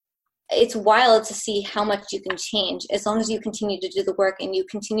it's wild to see how much you can change as long as you continue to do the work and you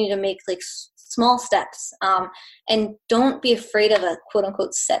continue to make like small steps, and don't be afraid of a quote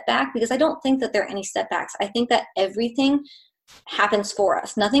unquote setback, because I don't think that there are any setbacks. I think that everything happens for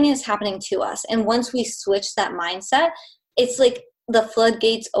us. Nothing is happening to us. And once we switch that mindset, it's like the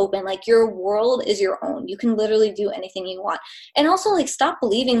floodgates open. Like your world is your own. You can literally do anything you want. And also like stop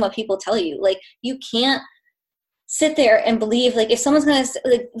believing what people tell you. Like you can't sit there and believe, like if someone's going to,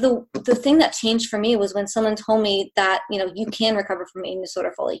 like the thing that changed for me was when someone told me that, you know, you can recover from eating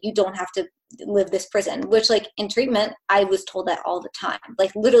disorder fully. You don't have to live this prison, which like in treatment, I was told that all the time.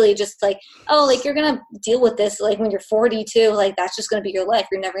 Like literally just like, oh, like you're going to deal with this. Like when you're 42, like that's just going to be your life.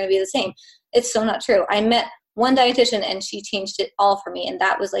 You're never going to be the same. It's so not true. I met one dietitian and she changed it all for me. And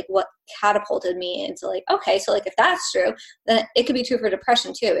that was like what catapulted me into like, okay, so like if that's true, then it could be true for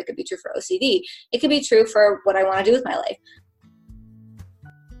depression too. It could be true for OCD. It could be true for what I want to do with my life.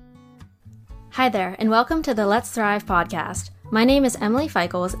 Hi there, and welcome to the Let's Thrive podcast. My name is Emily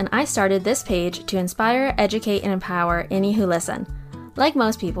Feichels, and I started this page to inspire, educate, and empower any who listen. Like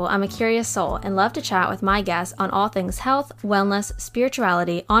most people, I'm a curious soul and love to chat with my guests on all things health, wellness,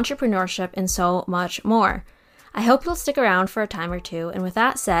 spirituality, entrepreneurship, and so much more. I hope you'll stick around for a time or two, and with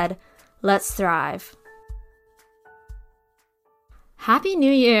that said, let's thrive. Happy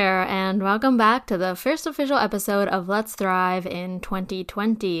New Year, and welcome back to the first official episode of Let's Thrive in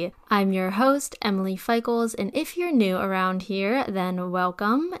 2020. I'm your host, Emily Feichels, and if you're new around here, then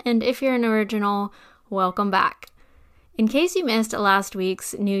welcome, and if you're an original, welcome back. In case you missed last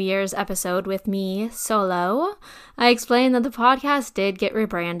week's New Year's episode with me solo, I explained that the podcast did get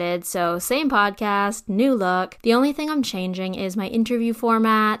rebranded, so same podcast, new look. The only thing I'm changing is my interview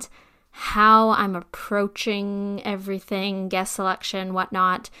format, how I'm approaching everything, guest selection,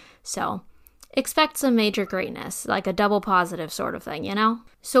 whatnot. So expect some major greatness, like a double positive sort of thing, you know?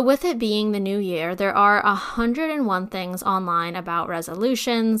 So with it being the new year, there are 101 things online about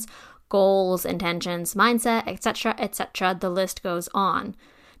resolutions, goals, intentions, mindset, etc., etc. The list goes on.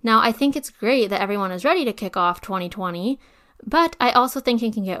 Now, I think it's great that everyone is ready to kick off 2020, but I also think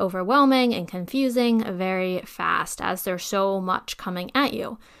it can get overwhelming and confusing very fast as there's so much coming at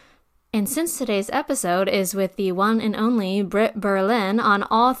you. And since today's episode is with the one and only Britt Berlin on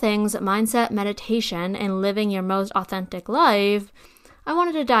all things mindset, meditation, and living your most authentic life, I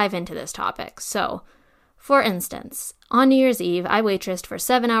wanted to dive into this topic. So, for instance, on New Year's Eve, I waitressed for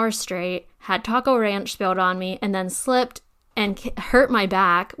 7 hours straight, had taco ranch spilled on me, and then slipped and hurt my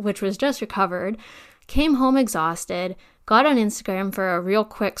back, which was just recovered, came home exhausted, got on Instagram for a real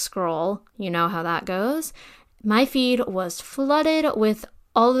quick scroll, you know how that goes. My feed was flooded with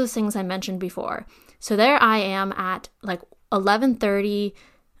all those things I mentioned before. So there I am at like 11:30,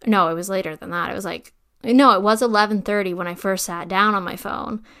 no, it was later than that. It was 11:30 when I first sat down on my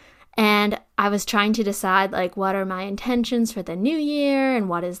phone. And I was trying to decide, like, what are my intentions for the new year, and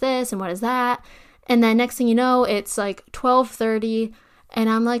what is this, and what is that? And then next thing you know, it's like 12:30, and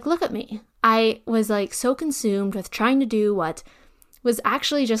I'm like, look at me. I was, like, so consumed with trying to do what was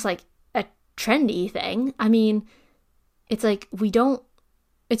actually just, like, a trendy thing. I mean, it's like,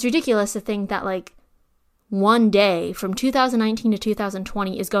 it's ridiculous to think that, like, one day from 2019 to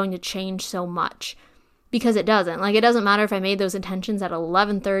 2020 is going to change so much. Because it doesn't. Like, it doesn't matter if I made those intentions at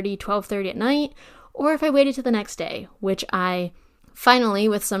 11:30, 12:30 at night, or if I waited to the next day, which I finally,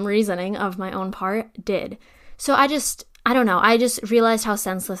 with some reasoning of my own part, did. So I don't know. I just realized how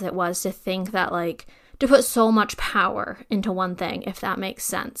senseless it was to think that, like, to put so much power into one thing, if that makes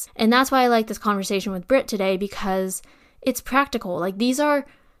sense. And that's why I like this conversation with Britt today, because it's practical. Like, these are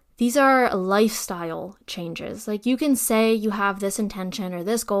lifestyle changes. Like, you can say you have this intention or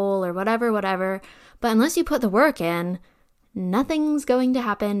this goal or whatever, but unless you put the work in, nothing's going to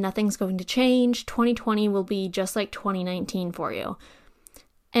happen, nothing's going to change. 2020 will be just like 2019 for you.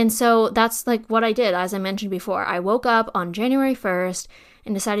 And so that's like what I did, as I mentioned before. I woke up on January 1st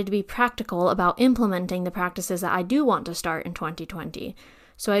and decided to be practical about implementing the practices that I do want to start in 2020.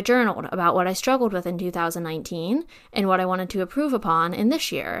 So I journaled about what I struggled with in 2019 and what I wanted to improve upon in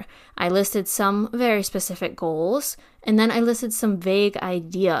this year. I listed some very specific goals, and then I listed some vague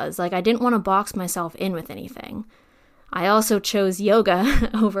ideas, like I didn't want to box myself in with anything. I also chose yoga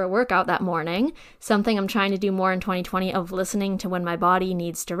over a workout that morning, something I'm trying to do more in 2020 of listening to when my body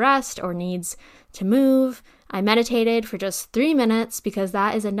needs to rest or needs to move. I meditated for just 3 minutes because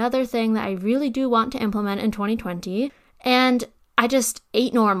that is another thing that I really do want to implement in 2020. And I just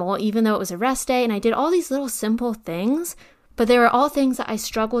ate normal, even though it was a rest day, and I did all these little simple things, but they were all things that I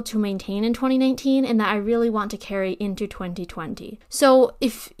struggled to maintain in 2019 and that I really want to carry into 2020. So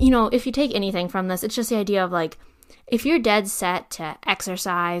if you take anything from this, it's just the idea of like, If you're dead set to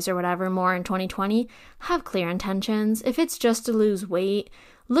exercise or whatever more in 2020, have clear intentions. If it's just to lose weight,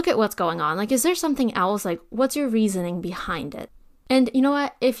 look at what's going on. Like, is there something else? Like, what's your reasoning behind it? And you know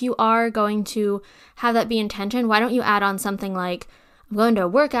what? If you are going to have that be intention, why don't you add on something like, I'm going to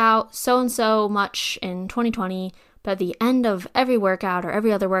work out so much in 2020, but at the end of every workout or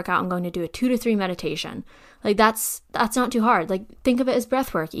every other workout, I'm going to do a 2 to 3 meditation. Like, that's not too hard. Like, think of it as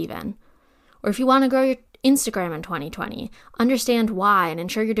breath work even. Or if you want to grow your Instagram in 2020, understand why and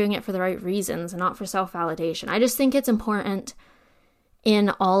ensure you're doing it for the right reasons and not for self-validation. I just think it's important in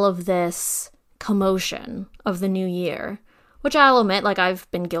all of this commotion of the new year, which I'll admit, like, I've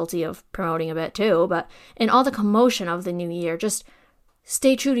been guilty of promoting a bit too, but in all the commotion of the new year, just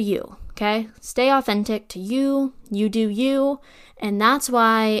stay true to you, okay? Stay authentic to you, you do you, and that's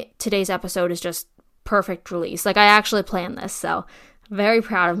why today's episode is just perfect release. Like, I actually planned this, so very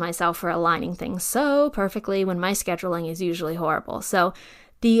proud of myself for aligning things so perfectly when my scheduling is usually horrible. So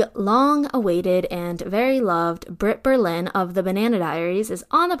the long-awaited and very loved Britt Berlin of the Banana Diaries is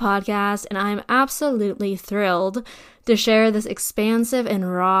on the podcast, and I'm absolutely thrilled to share this expansive and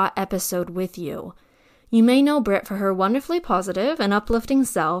raw episode with you. You may know Britt for her wonderfully positive and uplifting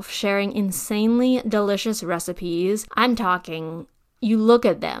self, sharing insanely delicious recipes. I'm talking, you look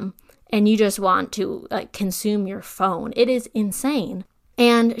at them and you just want to consume your phone. It is insane.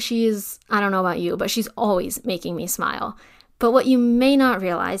 And she's, I don't know about you, but she's always making me smile. But what you may not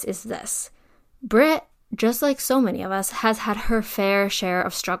realize is this. Britt, just like so many of us, has had her fair share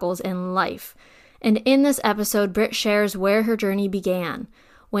of struggles in life. And in this episode, Britt shares where her journey began,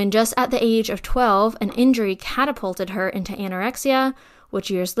 when just at the age of 12, an injury catapulted her into anorexia, which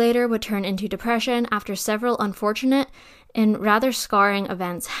years later would turn into depression after several unfortunate and rather scarring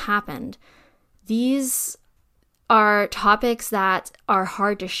events happened. These are topics that are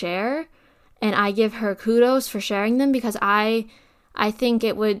hard to share, and I give her kudos for sharing them because I think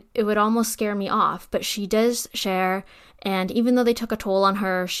it would almost scare me off, but she does share, and even though they took a toll on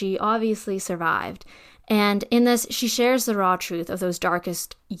her, she obviously survived. And in this, she shares the raw truth of those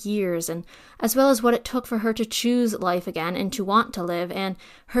darkest years, and as well as what it took for her to choose life again and to want to live. And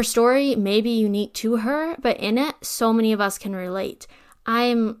her story may be unique to her, but in it, so many of us can relate.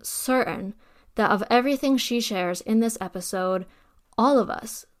 I'm certain that of everything she shares in this episode, all of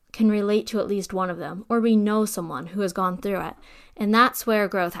us can relate to at least one of them, or we know someone who has gone through it. And that's where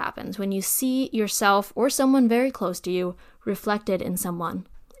growth happens, when you see yourself or someone very close to you reflected in someone,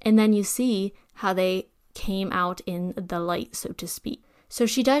 and then you see how they came out in the light, so to speak. So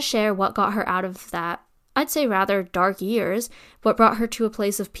she does share what got her out of that, I'd say rather dark years, what brought her to a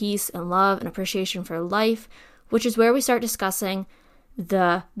place of peace and love and appreciation for life, which is where we start discussing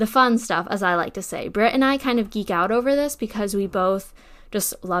the fun stuff, as I like to say. Britt and I kind of geek out over this because we both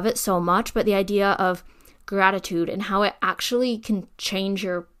just love it so much, but the idea of gratitude and how it actually can change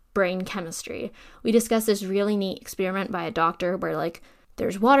your brain chemistry. We discussed this really neat experiment by a doctor where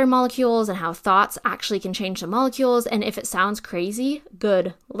there's water molecules and how thoughts actually can change the molecules. And if it sounds crazy,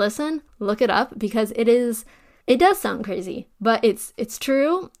 good. Listen, look it up because it does sound crazy, but it's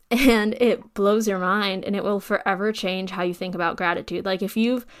true and it blows your mind and it will forever change how you think about gratitude. Like if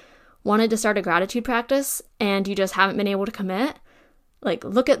you've wanted to start a gratitude practice and you just haven't been able to commit,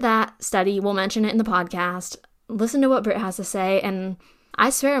 look at that study. We'll mention it in the podcast. Listen to what Britt has to say and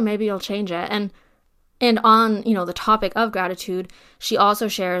I swear maybe you'll change it. And on, the topic of gratitude, she also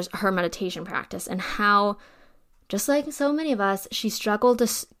shares her meditation practice and how, just like so many of us, she struggled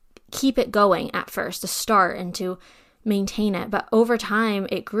to keep it going at first, to start and to maintain it. But over time,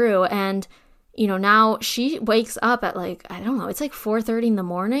 it grew. And, now she wakes up at it's 4:30 in the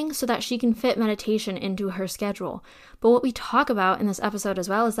morning so that she can fit meditation into her schedule. But what we talk about in this episode as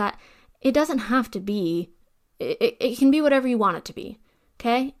well is that it doesn't have to be, it can be whatever you want it to be.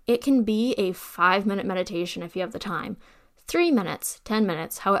 Okay, it can be a 5-minute meditation if you have the time, 3 minutes, 10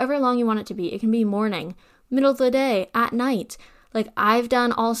 minutes, however long you want it to be. It can be morning, middle of the day, at night. I've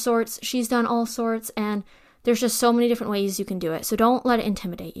done all sorts, she's done all sorts, and there's just so many different ways you can do it. So don't let it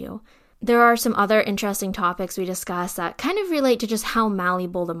intimidate you. There are some other interesting topics we discuss that kind of relate to just how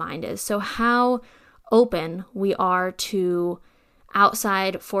malleable the mind is. So how open we are to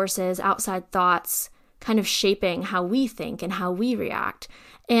outside forces, outside thoughts, kind of shaping how we think and how we react.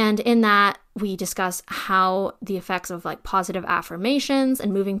 And in that, we discuss how the effects of positive affirmations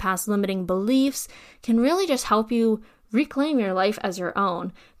and moving past limiting beliefs can really just help you reclaim your life as your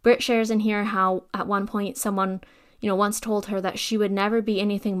own. Britt shares in here how at one point someone, once told her that she would never be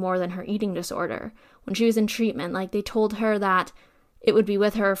anything more than her eating disorder. When she was in treatment, they told her that it would be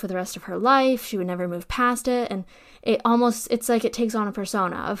with her for the rest of her life. She would never move past it. And it's like it takes on a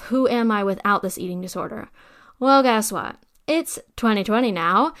persona of who am I without this eating disorder? Well, guess what? It's 2020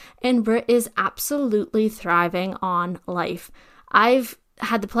 now, and Britt is absolutely thriving on life. I've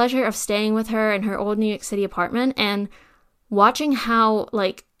had the pleasure of staying with her in her old New York City apartment and watching how,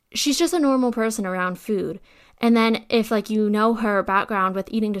 she's just a normal person around food. And then if, her background with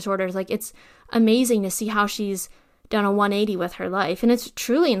eating disorders, it's amazing to see how she's done a 180 with her life. And it's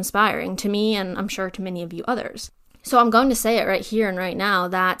truly inspiring to me, and I'm sure to many of you others. So I'm going to say it right here and right now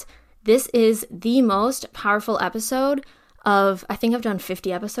that this is the most powerful episode of, I think I've done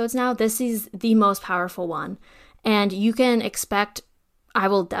 50 episodes now. This is the most powerful one. And you can expect I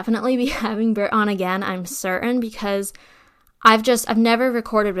will definitely be having Britt on again, I'm certain, because I've never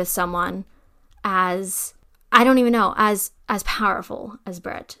recorded with someone as powerful as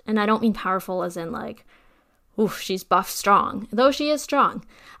Britt. And I don't mean powerful as in she's buff strong, though she is strong.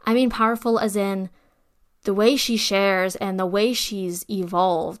 I mean powerful as in the way she shares and the way she's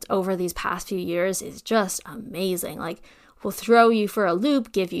evolved over these past few years is just amazing. Will throw you for a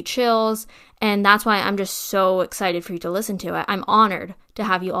loop, give you chills, and that's why I'm just so excited for you to listen to it. I'm honored to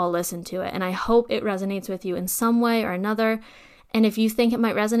have you all listen to it, and I hope it resonates with you in some way or another. And if you think it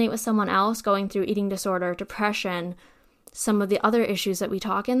might resonate with someone else going through eating disorder, depression, some of the other issues that we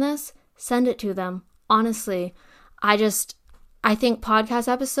talk in this, send it to them. Honestly, I think podcast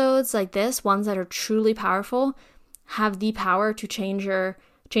episodes like this, ones that are truly powerful, have the power to change your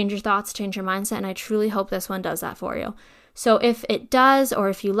thoughts, change your mindset, and I truly hope this one does that for you. So if it does, or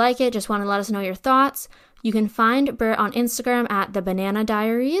if you like it, just want to let us know your thoughts, you can find Britt on Instagram at The Banana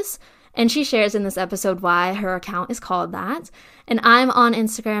Diaries, and she shares in this episode why her account is called that. And I'm on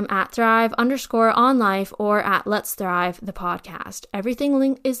Instagram at Thrive_on_life or at Let's Thrive the podcast.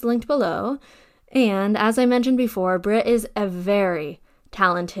 Everything is linked below. And as I mentioned before, Britt is a very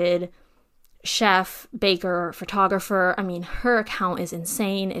talented chef, baker, photographer. I mean, her account is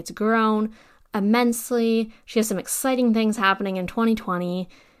insane. It's grown immensely. She has some exciting things happening in 2020.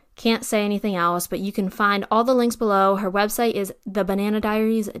 Can't say anything else, but you can find all the links below. Her website is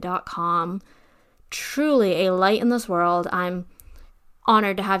thebananadiaries.com. Truly a light in this world. I'm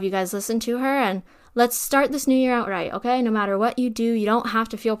honored to have you guys listen to her, and let's start this new year out right, okay? No matter what you do, you don't have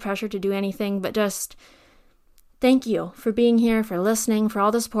to feel pressure to do anything, but just thank you for being here, for listening, for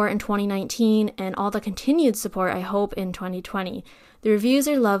all the support in 2019, and all the continued support, I hope, in 2020. The reviews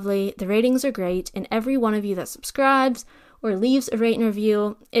are lovely, the ratings are great, and every one of you that subscribes or leaves a rate and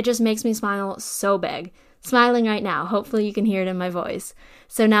review, it just makes me smile so big. Smiling right now. Hopefully you can hear it in my voice.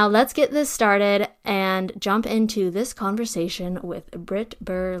 So now let's get this started and jump into this conversation with Britt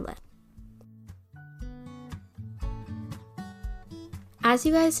Berlin. As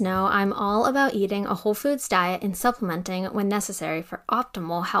you guys know, I'm all about eating a whole foods diet and supplementing when necessary for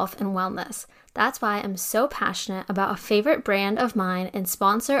optimal health and wellness. That's why I'm so passionate about a favorite brand of mine and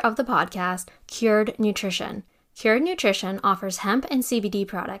sponsor of the podcast, Cured Nutrition. Cured Nutrition offers hemp and CBD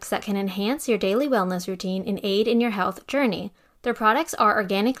products that can enhance your daily wellness routine and aid in your health journey. Their products are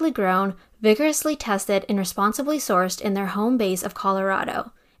organically grown, vigorously tested, and responsibly sourced in their home base of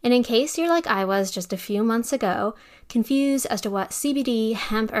Colorado. And in case you're like I was just a few months ago, confused as to what CBD,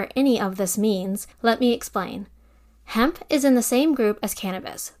 hemp, or any of this means, let me explain. Hemp is in the same group as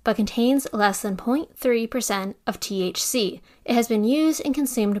cannabis, but contains less than 0.3% of THC. It has been used and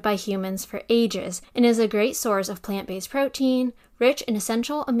consumed by humans for ages and is a great source of plant-based protein, rich in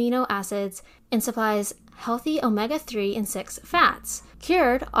essential amino acids, and supplies healthy omega-3 and 6 fats.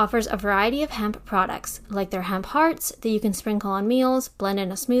 Cured offers a variety of hemp products, like their hemp hearts that you can sprinkle on meals, blend in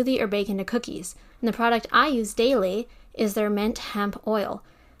a smoothie, or bake into cookies. And the product I use daily is their mint hemp oil.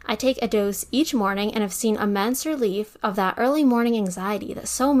 I take a dose each morning and have seen immense relief of that early morning anxiety that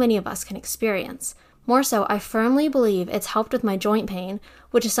so many of us can experience. More so, I firmly believe it's helped with my joint pain,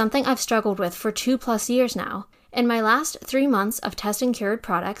 which is something I've struggled with for 2+ years now. In my last 3 months of testing Cured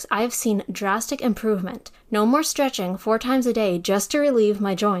products, I have seen drastic improvement. No more stretching 4 times a day just to relieve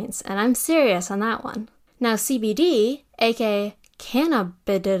my joints, and I'm serious on that one. Now CBD, aka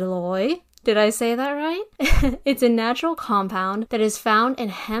cannabidiol, did I say that right? It's a natural compound that is found in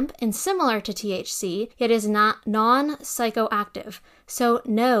hemp and similar to THC, yet is not non-psychoactive. So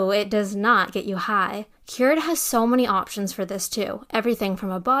no, it does not get you high. Cured has so many options for this too. Everything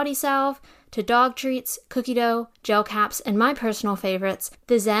from a body salve to dog treats, cookie dough, gel caps, and my personal favorites,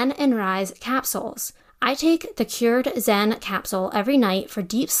 the Zen and Rise capsules. I take the Cured Zen capsule every night for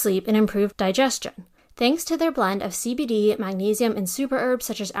deep sleep and improved digestion. Thanks to their blend of CBD, magnesium, and super herbs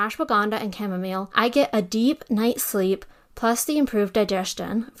such as ashwagandha and chamomile, I get a deep night's sleep plus the improved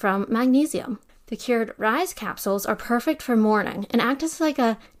digestion from magnesium. The Cured Rise capsules are perfect for morning and act as like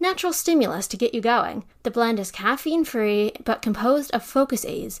a natural stimulus to get you going. The blend is caffeine-free but composed of focus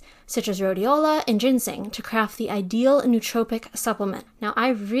aids, such as rhodiola and ginseng, to craft the ideal nootropic supplement. Now,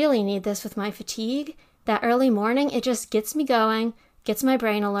 I really need this with my fatigue. That early morning, it just gets me going, gets my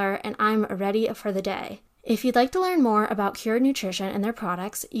brain alert, and I'm ready for the day. If you'd like to learn more about Cured Nutrition and their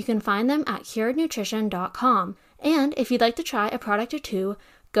products, you can find them at curednutrition.com. And if you'd like to try a product or two,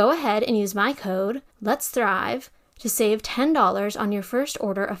 go ahead and use my code, Let's Thrive, to save $10 on your first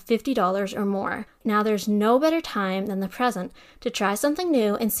order of $50 or more. Now, there's no better time than the present to try something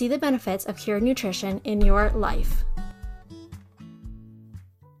new and see the benefits of Cured Nutrition in your life.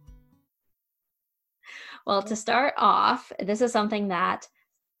 Well, to start off, this is something that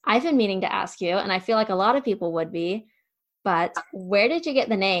I've been meaning to ask you, and I feel like a lot of people would be, but where did you get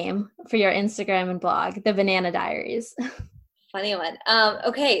the name for your Instagram and blog, The Banana Diaries? Funny one.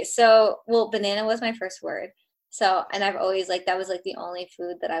 Okay, so, banana was my first word. So, and I've always that was the only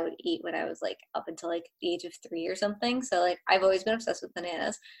food that I would eat when I was up until the age of 3 or something. So I've always been obsessed with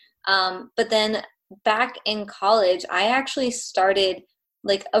bananas. But then back in college, I actually started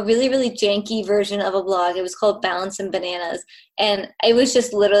a really, really janky version of a blog. It was called Balance and Bananas. And it was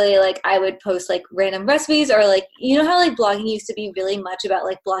just literally I would post random recipes, or you know how blogging used to be really much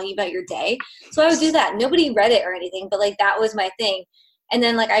about blogging about your day. So I would do that. Nobody read it or anything, but that was my thing. And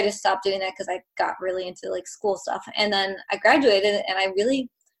then I just stopped doing that because I got really into school stuff. And then I graduated, and I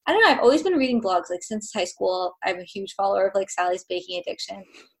don't know, I've always been reading blogs since high school. I'm a huge follower of Sally's Baking Addiction.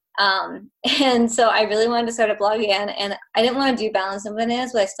 And so I really wanted to start a blog again, and I didn't want to do Balance and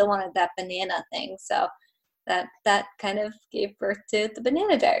Bananas, but I still wanted that banana thing. So that kind of gave birth to the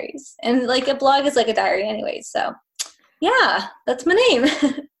Banana Diaries. And a blog is a diary anyway. So yeah, that's my name.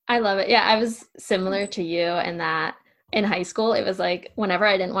 I love it. Yeah, I was similar to you in that in high school, it was whenever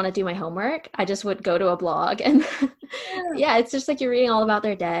I didn't want to do my homework, I just would go to a blog, and yeah, it's just you're reading all about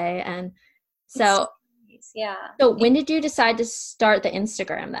their day. And so yeah. So when did you decide to start the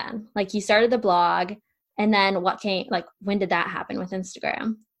Instagram then? You started the blog, and then what came, when did that happen with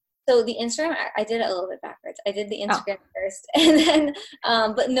Instagram? So the Instagram, I did it a little bit backwards. I did the Instagram first, and then,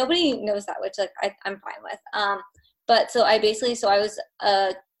 but nobody knows that, which I'm fine with. But so I was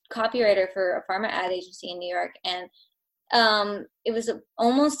a copywriter for a pharma ad agency in New York, and it was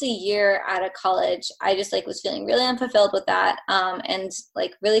almost a year out of college. I just was feeling really unfulfilled with that, and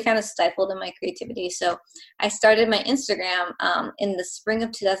really kind of stifled in my creativity. So I started my Instagram in the spring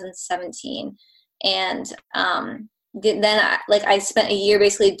of 2017, and then I spent a year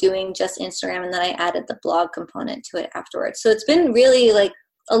basically doing just Instagram, and then I added the blog component to it afterwards. So it's been really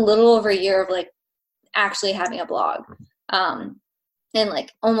a little over a year of actually having a blog,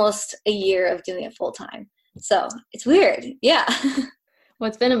 and almost a year of doing it full time. So it's weird. Yeah. Well,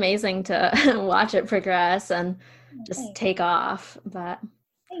 it's been amazing to watch it progress and just take off. But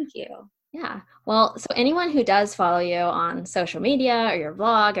thank you. Yeah. Well, so anyone who does follow you on social media or your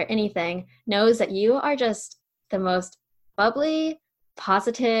blog or anything knows that you are just the most bubbly,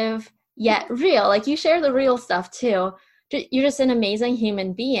 positive, yet real. You share the real stuff too. You're just an amazing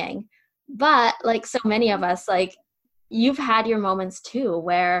human being. But so many of us, you've had your moments too,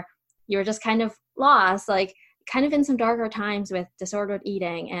 where you're just kind of lost, kind of in some darker times with disordered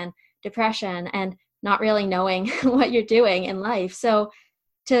eating and depression and not really knowing what you're doing in life. So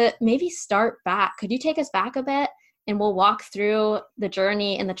to maybe start back, could you take us back a bit, and we'll walk through the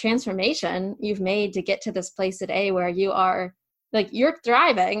journey and the transformation you've made to get to this place today where you are you're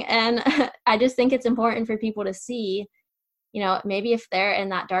thriving. And I just think it's important for people to see, maybe if they're in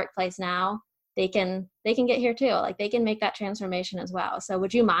that dark place now, they can get here too. They can make that transformation as well. So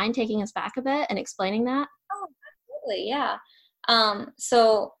would you mind taking us back a bit and explaining that? Oh, absolutely. Yeah.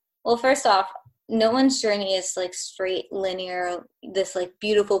 Well, first off, no one's journey is straight linear, this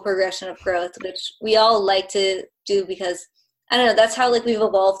beautiful progression of growth, which we all like to do because, I don't know, that's how we've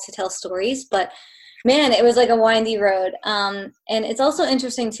evolved to tell stories. But man, it was a windy road. And it's also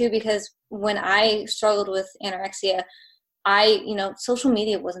interesting too, because when I struggled with anorexia, social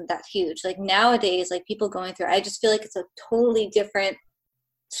media wasn't that huge. Nowadays, people going through, I just feel it's a totally different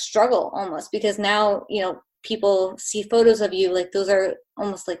struggle almost, because now, people see photos of you, those are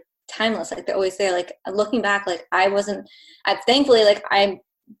almost timeless. They're always there. Looking back, thankfully, I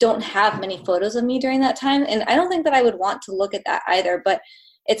don't have many photos of me during that time. And I don't think that I would want to look at that either, but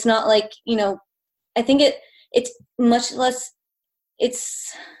it's not I think it's much less,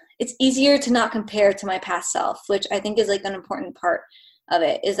 it's easier to not compare to my past self, which I think is an important part of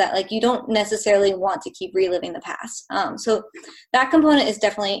it, is that you don't necessarily want to keep reliving the past. So that component is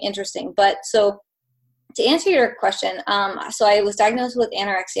definitely interesting. But so to answer your question, so I was diagnosed with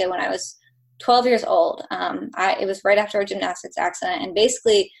anorexia when I was 12 years old. It was right after a gymnastics accident, and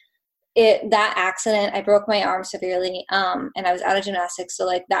basically that accident, I broke my arm severely, and I was out of gymnastics. So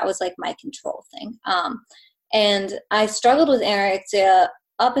like that was like my control thing. And I struggled with anorexia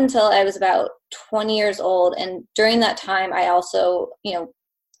up until I was about 20 years old. And during that time, I also,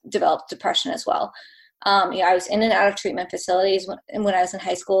 developed depression as well. I was in and out of treatment facilities when I was in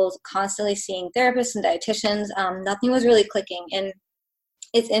high school, constantly seeing therapists and dietitians. Nothing was really clicking. And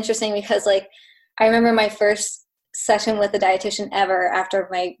it's interesting because like, I remember my first session with a dietitian ever after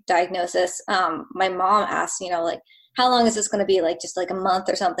my diagnosis. My mom asked, like, how long is this going to be? Like, just like a month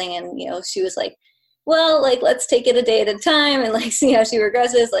or something. And, she was like, well, like, let's take it a day at a time. And like, she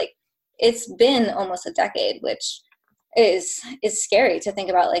regresses. Like, it's been almost a decade, which is scary to think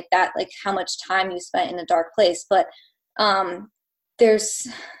about, like that, like how much time you spent in a dark place. But there's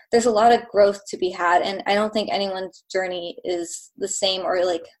a lot of growth to be had. And I don't think anyone's journey is the same, or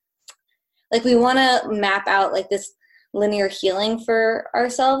like we want to map out like this linear healing for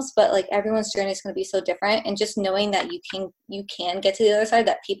ourselves, but like everyone's journey is going to be so different. And just knowing that you can get to the other side,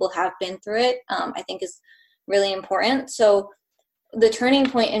 that people have been through it, I think is really important. So the turning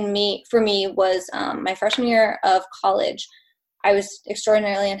point for me was my freshman year of college. I was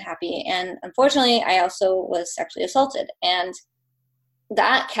extraordinarily unhappy, and unfortunately I also was sexually assaulted, and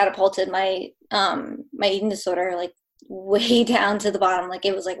that catapulted my my eating disorder like way down to the bottom. Like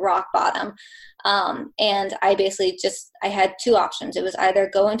it was like rock bottom. And I basically I had two options. It was either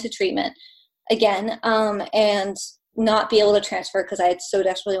go into treatment again and not be able to transfer, because I had so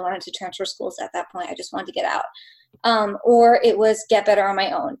desperately wanted to transfer schools at that point. I just wanted to get out. Or it was get better on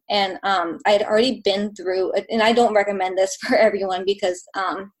my own. And I had already been through, and I don't recommend this for everyone, because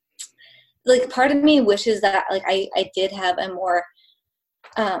like part of me wishes that like I did have a more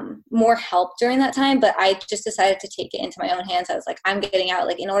help during that time, but I just decided to take it into my own hands. I was like, I'm getting out.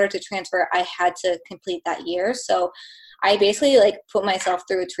 Like in order to transfer, I had to complete that year. So I basically like put myself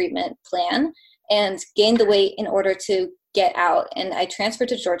through a treatment plan and gained the weight in order to get out. And I transferred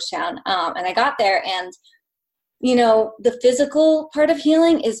to Georgetown, and I got there, and the physical part of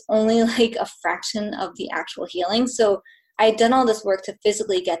healing is only like a fraction of the actual healing. So I had done all this work to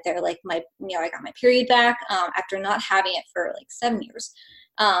physically get there. Like I got my period back after not having it for like 7 years.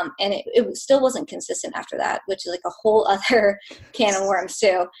 And it still wasn't consistent after that, which is like a whole other can of worms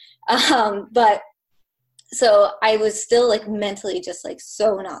too. But so I was still like mentally just like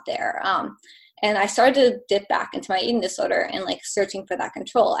so not there. And I started to dip back into my eating disorder and like searching for that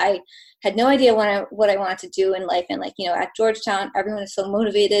control. I had no idea what I wanted to do in life. And like, at Georgetown, everyone is so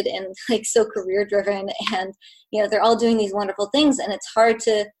motivated and like so career driven, and, they're all doing these wonderful things. And it's hard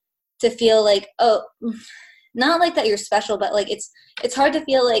to feel like, oh, not like that you're special, but like, it's hard to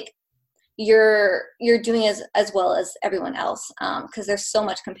feel like you're doing as well as everyone else. Cause there's so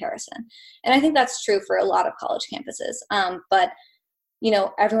much comparison. And I think that's true for a lot of college campuses. But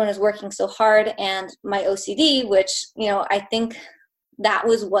everyone is working so hard, and my OCD, which, I think that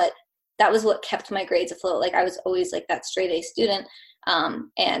was what kept my grades afloat. Like I was always like that straight A student.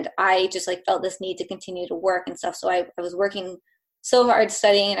 And I just like felt this need to continue to work and stuff. So I was working so hard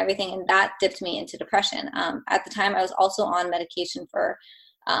studying and everything, and that dipped me into depression. At the time I was also on medication for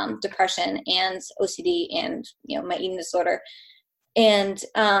depression and OCD and, my eating disorder. And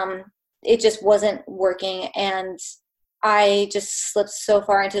it just wasn't working. And I just slipped so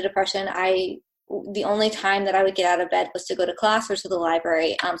far into depression. The only time that I would get out of bed was to go to class or to the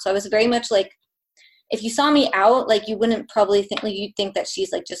library. So I was very much like, if you saw me out, like you wouldn't probably think, like you'd think that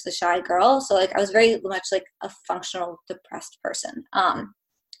she's like just a shy girl. So like I was very much like a functional depressed person.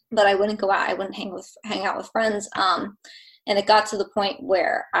 But I wouldn't go out. I wouldn't hang out with friends. And it got to the point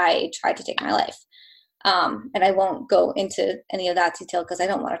where I tried to take my life. And I won't go into any of that detail because I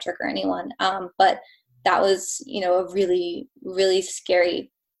don't want to trigger anyone. But that was, a really, really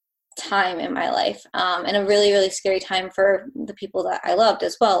scary time in my life, and a really, really scary time for the people that I loved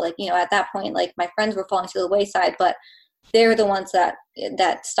as well. Like, at that point, like my friends were falling to the wayside, but they're the ones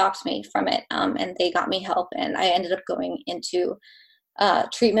that stopped me from it, and they got me help, and I ended up going into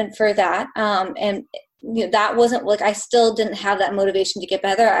treatment for that. And that wasn't like, I still didn't have that motivation to get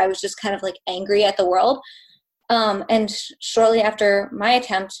better. I was just kind of like angry at the world. And shortly after my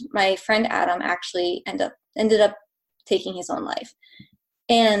attempt, my friend Adam actually ended up taking his own life.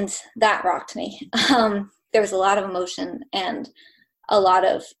 And that rocked me. There was a lot of emotion and a lot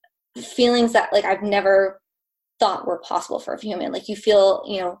of feelings that like I've never thought were possible for a human. Like you feel,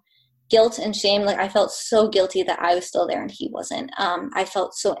 guilt and shame. Like I felt so guilty that I was still there and he wasn't. I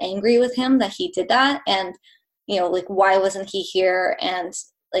felt so angry with him that he did that. And, like why wasn't he here? And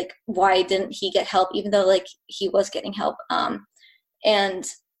like, why didn't he get help, even though like he was getting help? And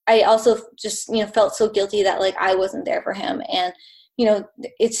I also just, felt so guilty that like I wasn't there for him. And,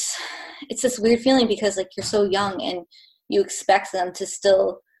 it's this weird feeling because like you're so young and you expect them to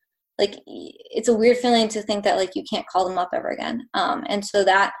still, like, it's a weird feeling to think that like you can't call them up ever again. And so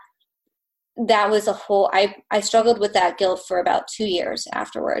that was a whole, I struggled with that guilt for about 2 years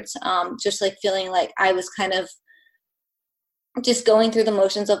afterwards. Just like feeling like I was kind of just going through the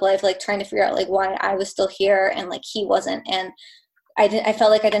motions of life, like trying to figure out like why I was still here and like he wasn't. And I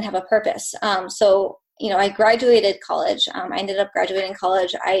felt like I didn't have a purpose. So, I graduated college. I ended up graduating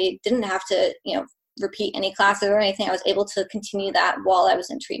college. I didn't have to, repeat any classes or anything. I was able to continue that while I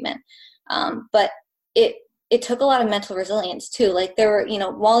was in treatment. But it took a lot of mental resilience too. Like there were,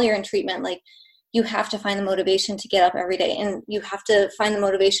 while you're in treatment, like you have to find the motivation to get up every day and you have to find the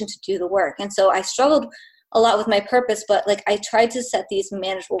motivation to do the work. And so I struggled a lot with my purpose, but like I tried to set these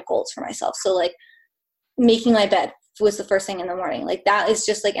manageable goals for myself. So like making my bed was the first thing in the morning. Like that is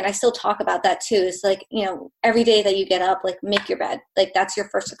just like, and I still talk about that too. It's like, every day that you get up, like make your bed. Like that's your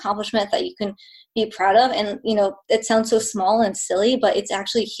first accomplishment that you can be proud of. And, it sounds so small and silly, but it's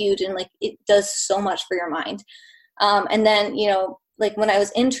actually huge. And like, it does so much for your mind. And then, like when I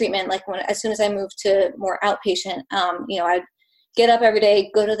was in treatment, like as soon as I moved to more outpatient, I'd get up every day,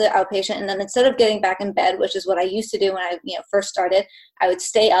 go to the outpatient, and then instead of getting back in bed, which is what I used to do when I first started, I would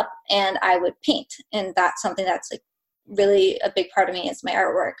stay up and I would paint. And that's something that's like really a big part of me is my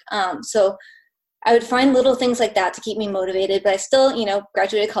artwork. So I would find little things like that to keep me motivated, but I still,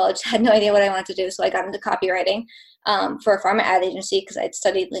 graduated college, had no idea what I wanted to do. So I got into copywriting for a pharma ad agency because I'd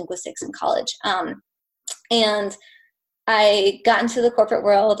studied linguistics in college. And I got into the corporate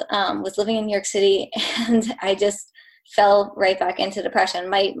world, was living in New York City, and I just fell right back into depression.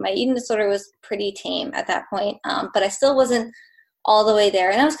 My eating disorder was pretty tame at that point, but I still wasn't all the way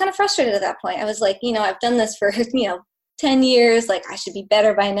there. And I was kind of frustrated at that point. I was like, I've done this for, 10 years, like I should be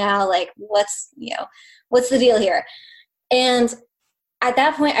better by now. Like what's the deal here? And at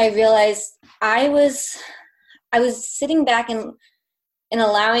that point I realized I was sitting back and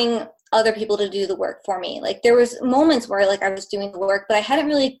allowing other people to do the work for me. Like there was moments where like I was doing the work, but I hadn't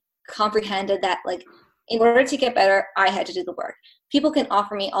really comprehended that like in order to get better, I had to do the work. People can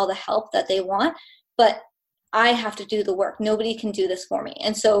offer me all the help that they want, but I have to do the work. Nobody can do this for me.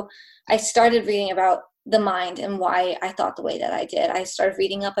 And so I started reading about the mind and why I thought the way that I did. I started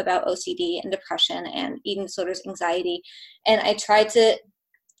reading up about OCD and depression and eating disorders, anxiety. And I tried to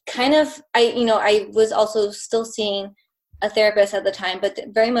kind of, I was also still seeing a therapist at the time, but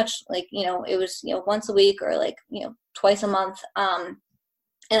very much like, it was, once a week or like, twice a month. And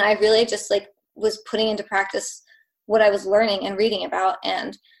I really just like was putting into practice what I was learning and reading about.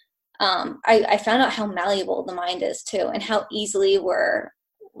 And I found out how malleable the mind is too, and how easily we're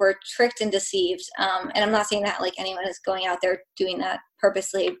tricked and deceived. And I'm not saying that like anyone is going out there doing that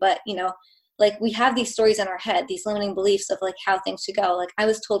purposely, but like we have these stories in our head, these limiting beliefs of like how things should go. Like I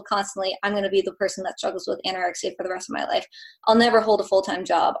was told constantly, I'm going to be the person that struggles with anorexia for the rest of my life. I'll never hold a full-time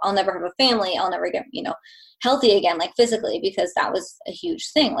job. I'll never have a family. I'll never get, healthy again, like physically, because that was a huge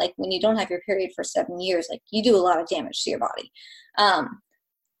thing. Like when you don't have your period for 7 years, like you do a lot of damage to your body.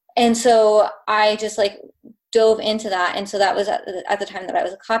 And so I just like dove into that. And so that was at the time that I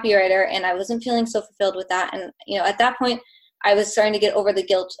was a copywriter, and I wasn't feeling so fulfilled with that. And, at that point I was starting to get over the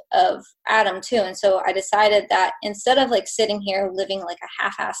guilt of Adam too. And so I decided that instead of like sitting here living like a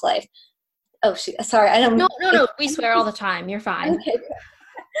half-ass life, oh shoot, sorry. I don't No. We swear all the time. You're fine.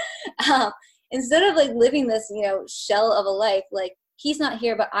 Okay. Instead of like living this, shell of a life, like he's not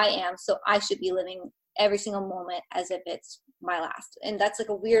here, but I am. So I should be living every single moment as if it's my last. And that's like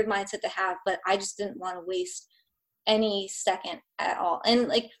a weird mindset to have, but I just didn't want to waste any second at all. And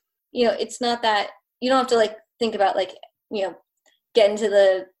like, it's not that you don't have to like think about like, get into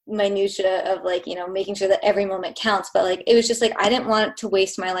the minutia of like, making sure that every moment counts. But like, it was just like, I didn't want to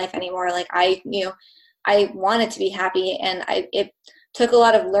waste my life anymore. Like I wanted to be happy. And it took a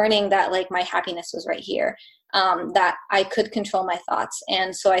lot of learning that like my happiness was right here, that I could control my thoughts.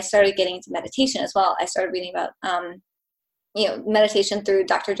 And so I started getting into meditation as well. I started reading about, meditation through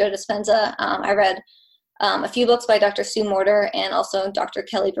Dr. Joe Dispenza. I read a few books by Dr. Sue Morter and also Dr.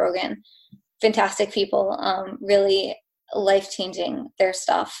 Kelly Brogan. Fantastic people, really life-changing, their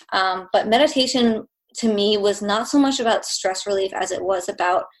stuff. But meditation to me was not so much about stress relief as it was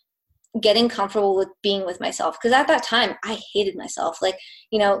about getting comfortable with being with myself. Because at that time I hated myself. Like,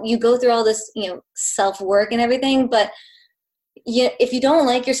 you go through all this, self-work and everything, but if you don't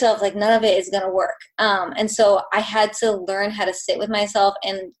like yourself, like none of it is going to work. And so I had to learn how to sit with myself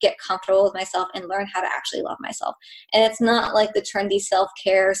and get comfortable with myself and learn how to actually love myself. And it's not like the trendy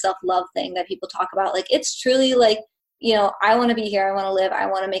self-care, self-love thing that people talk about. Like it's truly like I want to be here. I want to live. I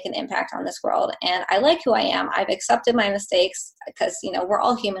want to make an impact on this world. And I like who I am. I've accepted my mistakes because, we're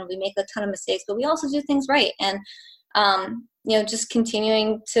all human. We make a ton of mistakes, but we also do things right. And, just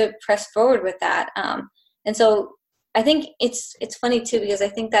continuing to press forward with that. And so I think it's funny too, because I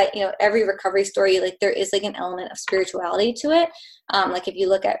think that, every recovery story, like there is like an element of spirituality to it. Like if you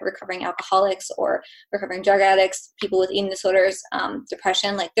look at recovering alcoholics or recovering drug addicts, people with eating disorders,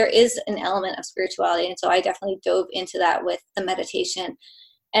 depression, like there is an element of spirituality. And so I definitely dove into that with the meditation,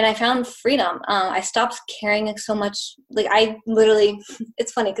 and I found freedom. I stopped caring so much. Like I literally,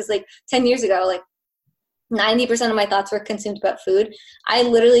 it's funny because like 10 years ago, like 90% of my thoughts were consumed about food. I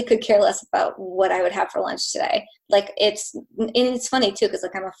literally could care less about what I would have for lunch today. Like it's funny too, because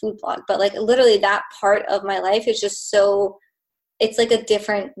like I'm a food blog, but like literally that part of my life is just so, it's like a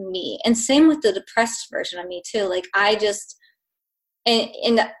different me. And same with the depressed version of me too. Like I just, and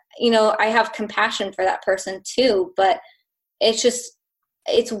I have compassion for that person too, but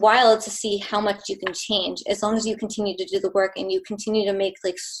it's wild to see how much you can change as long as you continue to do the work and you continue to make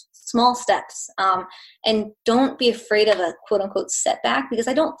like small steps, and don't be afraid of a quote unquote setback, because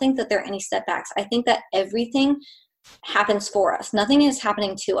I don't think that there are any setbacks. I think that everything happens for us. Nothing is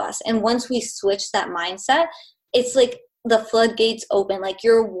happening to us. And once we switch that mindset, it's like the floodgates open. Like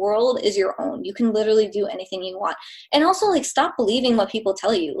your world is your own. You can literally do anything you want. And also like stop believing what people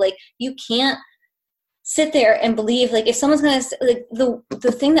tell you. Like you can't sit there and believe, like if someone's going to, like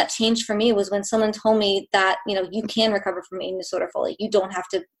the thing that changed for me was when someone told me that, you can recover from eating disorder fully. You don't have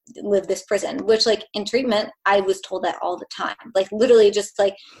to live this prison, which like in treatment, I was told that all the time. Like literally just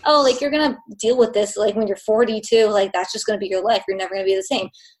like, oh, like you're going to deal with this. Like when you're 42, like that's just going to be your life. You're never going to be the same.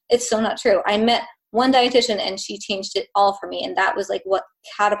 It's so not true. I met one dietitian and she changed it all for me. And that was like what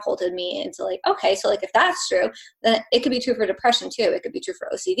catapulted me into like, okay, so like if that's true, then it could be true for depression too. It could be true for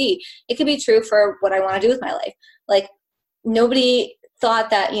OCD. It could be true for what I want to do with my life. Like nobody thought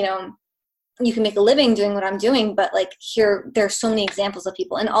that, you can make a living doing what I'm doing, but like there's so many examples of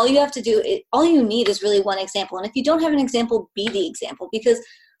people, and all you have to do, all you need is really one example. And if you don't have an example, be the example, because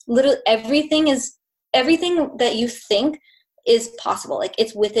literally everything that you think is possible. Like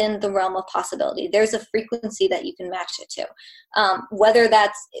it's within the realm of possibility. There's a frequency that you can match it to. Whether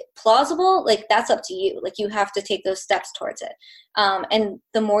that's plausible, like that's up to you. Like you have to take those steps towards it. And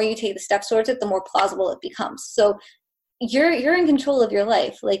the more you take the steps towards it, the more plausible it becomes. So you're in control of your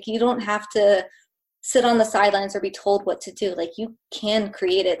life. Like you don't have to sit on the sidelines or be told what to do. Like you can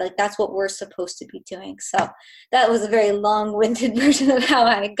create it. Like that's what we're supposed to be doing. So that was a very long-winded version of how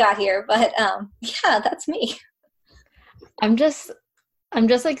I got here. But yeah, that's me. I'm just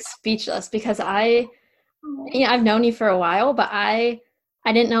like speechless, because I've known you for a while, but I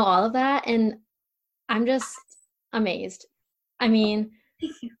didn't know all of that. And I'm just amazed. I mean,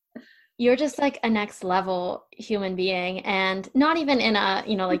 you're just like a next level human being, and not even in a,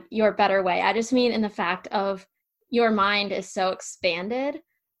 like your better way. I just mean in the fact of your mind is so expanded,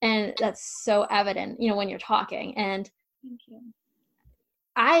 and that's so evident, when you're talking. And thank you.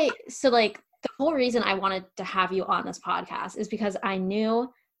 The whole reason I wanted to have you on this podcast is because I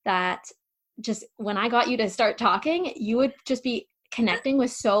knew that just when I got you to start talking, you would just be connecting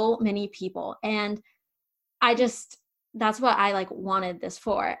with so many people. And that's what I like wanted this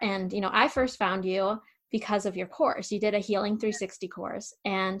for. And, I first found you because of your course. You did a Healing 360 course.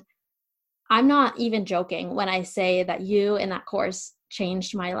 And I'm not even joking when I say that you in that course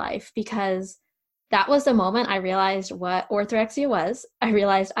changed my life, because that was the moment I realized what orthorexia was. I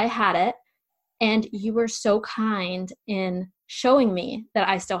realized I had it. And you were so kind in showing me that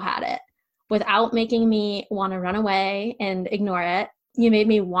I still had it without making me want to run away and ignore it. You made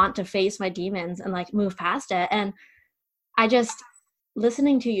me want to face my demons and like move past it. And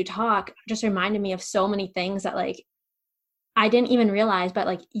listening to you talk just reminded me of so many things that like I didn't even realize, but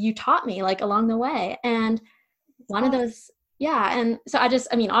like you taught me like along the way. And one of those, yeah. And so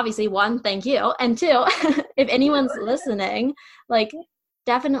obviously one, thank you. And two, if anyone's listening, like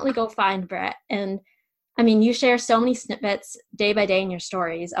definitely go find Britt. And you share so many snippets day by day in your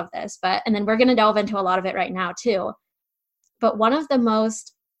stories of this, and then we're going to delve into a lot of it right now too. But one of the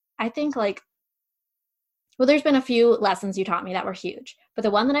most, I think there's been a few lessons you taught me that were huge, but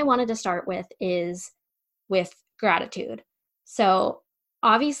the one that I wanted to start with is with gratitude. So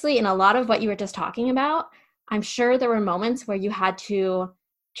obviously in a lot of what you were just talking about, I'm sure there were moments where you had to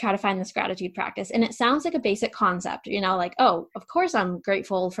try to find this gratitude practice. And it sounds like a basic concept, like, oh, of course I'm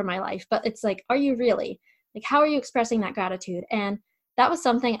grateful for my life, but it's like, are you really? Like, how are you expressing that gratitude? And that was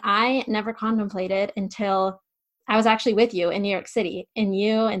something I never contemplated until I was actually with you in New York City, and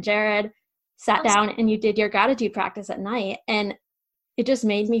you and Jared sat down and you did your gratitude practice at night. And it just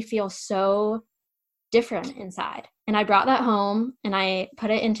made me feel so different inside. And I brought that home and I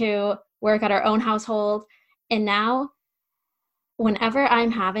put it into work at our own household. And now whenever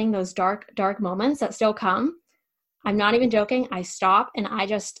I'm having those dark moments that still come, I'm not even joking, I stop and I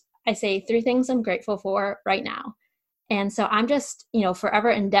say 3 things I'm grateful for right now. And so I'm just, forever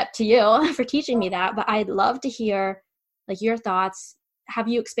in debt to you for teaching me that. But I'd love to hear like your thoughts. Have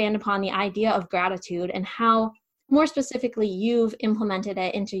you expand upon the idea of gratitude and how more specifically you've implemented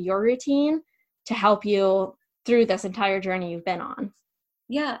it into your routine to help you through this entire journey you've been on?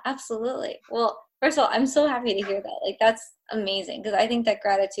 Yeah, absolutely. Well, first of all, I'm so happy to hear that. Like, that's amazing because I think that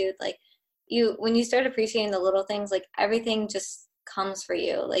gratitude, like, when you start appreciating the little things, like, everything just comes for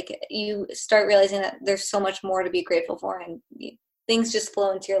you. Like, you start realizing that there's so much more to be grateful for, and things just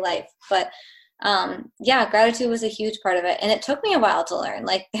flow into your life. But yeah, gratitude was a huge part of it, and it took me a while to learn.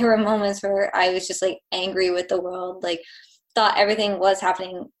 Like, there were moments where I was just like angry with the world, like thought everything was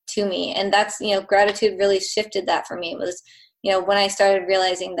happening to me, and that's, gratitude really shifted that for me. It was, when I started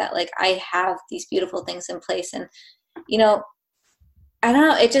realizing that, like, I have these beautiful things in place. And, I don't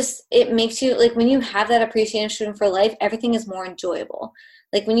know, it makes you, like, when you have that appreciation for life, everything is more enjoyable.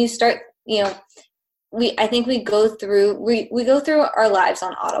 Like, when you start, I think we go through our lives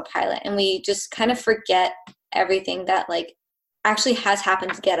on autopilot, and we just kind of forget everything that, like, actually has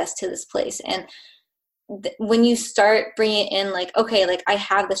happened to get us to this place. And when you start bringing in, like, okay, like, I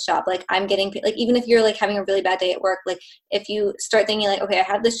have this job, like, I'm getting paid, like, even if you're like having a really bad day at work, like, if you start thinking like, okay, I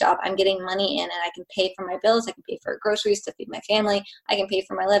have this job, I'm getting money in, and I can pay for my bills, I can pay for groceries to feed my family, I can pay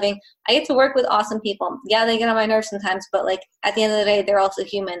for my living, I get to work with awesome people. Yeah, they get on my nerves sometimes, but, like, at the end of the day, they're also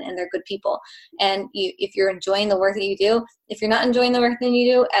human and they're good people. And if you're enjoying the work that you do, if you're not enjoying the work that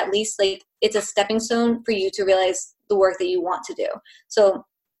you do, at least, like, it's a stepping stone for you to realize the work that you want to do. So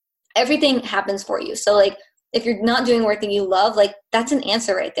everything happens for you. So, like, if you're not doing work that you love, like, that's an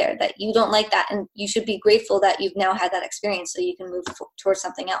answer right there, that you don't like that. And you should be grateful that you've now had that experience so you can move towards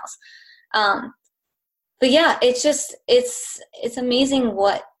something else. But yeah, it's amazing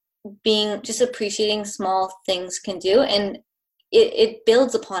what being, just appreciating small things can do. And it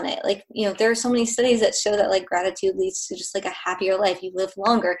builds upon it. Like, there are so many studies that show that, like, gratitude leads to just, like, a happier life. You live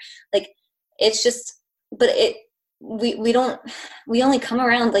longer. Like, it's just, but we only come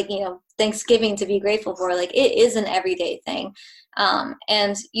around, like, Thanksgiving to be grateful for. Like, it is an everyday thing.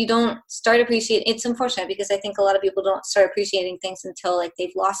 And you don't start appreciating, it's unfortunate because I think a lot of people don't start appreciating things until, like,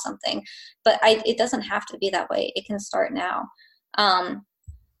 they've lost something, but it doesn't have to be that way. It can start now.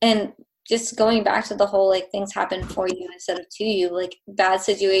 And just going back to the whole, like, things happen for you instead of to you, like, bad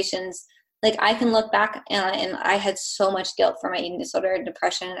situations, like, I can look back and I had so much guilt for my eating disorder and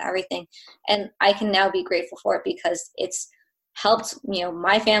depression and everything. And I can now be grateful for it because it's helped,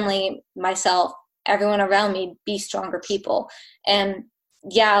 my family, myself, everyone around me be stronger people. And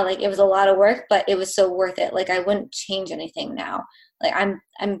yeah, like, it was a lot of work, but it was so worth it. Like, I wouldn't change anything now. Like,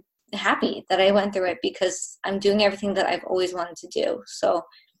 I'm happy that I went through it because I'm doing everything that I've always wanted to do. So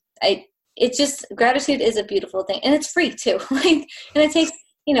it's just, gratitude is a beautiful thing, and it's free too. Like, and it takes,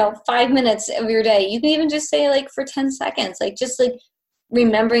 5 minutes of your day. You can even just say, like, for 10 seconds, like, just, like,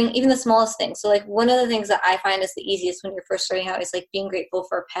 remembering even the smallest things. So, like, one of the things that I find is the easiest when you're first starting out is, like, being grateful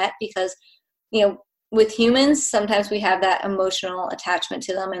for a pet, because, with humans, sometimes we have that emotional attachment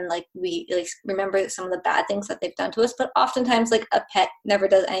to them, and, like, we, like, remember some of the bad things that they've done to us, but oftentimes, like, a pet never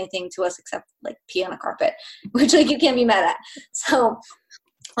does anything to us except, like, pee on a carpet, which, like, you can't be mad at. So,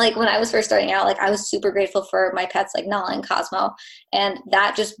 like, when I was first starting out, like, I was super grateful for my pets, like Nala and Cosmo, and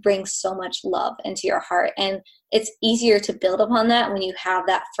that just brings so much love into your heart. And it's easier to build upon that when you have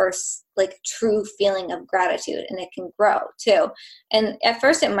that first, like, true feeling of gratitude, and it can grow too. And at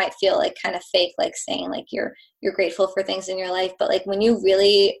first it might feel like kind of fake, like saying, like, you're grateful for things in your life, but, like, when you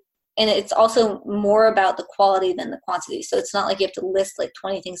really, and it's also more about the quality than the quantity. So it's not like you have to list, like,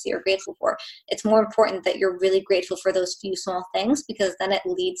 20 things that you're grateful for. It's more important that you're really grateful for those few small things, because then it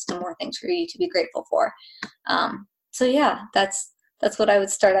leads to more things for you to be grateful for. So yeah, that's what I would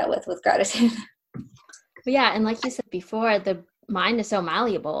start out with gratitude. But yeah, and like you said before, the mind is so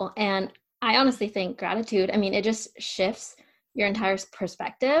malleable. And I honestly think gratitude, I mean, it just shifts your entire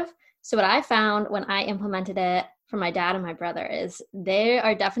perspective. So what I found when I implemented it for my dad and my brother is they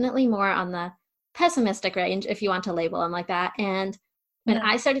are definitely more on the pessimistic range, if you want to label them like that. And when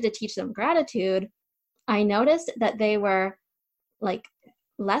I started to teach them gratitude, I noticed that they were, like,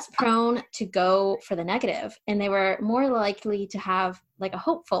 less prone to go for the negative, and they were more likely to have, like, a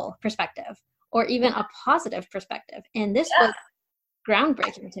hopeful perspective or even a positive perspective. And this was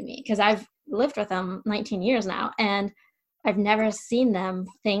groundbreaking to me because I've lived with them 19 years now, and I've never seen them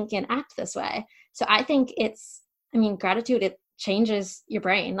think and act this way. So I think gratitude, it changes your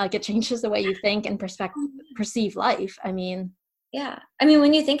brain. Like it changes the way you think and perceive life. I mean, yeah. I mean,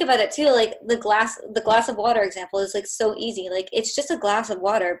 when you think about it too, like the glass of water example is like so easy. Like it's just a glass of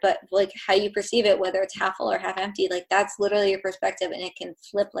water, but like how you perceive it, whether it's half full or half empty, like that's literally your perspective and it can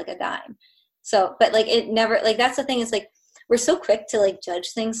flip like a dime. So, but like it never, like that's the thing is like, we're so quick to like judge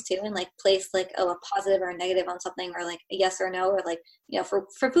things too and like place like, oh, a positive or a negative on something or like a yes or no, or like, you know, for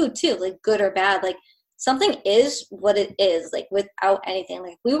food too, like good or bad, like something is what it is, like without anything.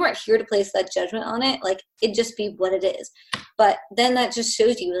 Like we weren't here to place that judgment on it. Like it just be what it is. But then that just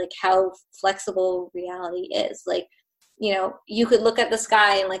shows you like how flexible reality is. Like, you know, you could look at the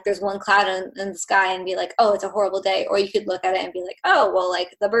sky and like there's one cloud in the sky and be like, oh, it's a horrible day. Or you could look at it and be like, oh, well,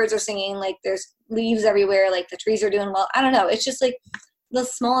 like the birds are singing, like there's leaves everywhere, like the trees are doing well. I don't know. It's just like the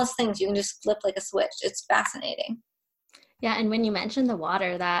smallest things you can just flip like a switch. It's fascinating. Yeah. And when you mentioned the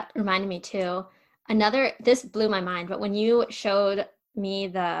water, that reminded me too. This blew my mind, but when you showed me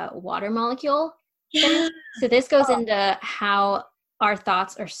the water molecule thing, so this goes into how our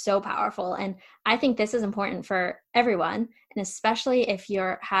thoughts are so powerful. And I think this is important for everyone, and especially if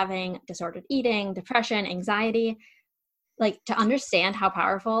you're having disordered eating, depression, anxiety, like to understand how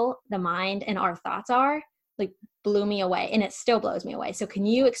powerful the mind and our thoughts are, like blew me away, and it still blows me away. So can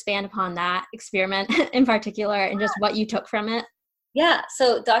you expand upon that experiment in particular and just what you took from it? Yeah.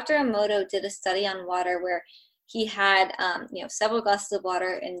 So Dr. Emoto did a study on water where he had, you know, several glasses of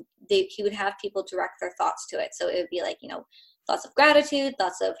water and he would have people direct their thoughts to it. So it would be like, you know, thoughts of gratitude,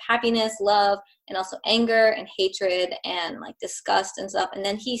 thoughts of happiness, love, and also anger and hatred and like disgust and stuff. And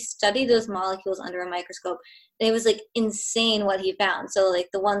then he studied those molecules under a microscope. And it was like insane what he found. So like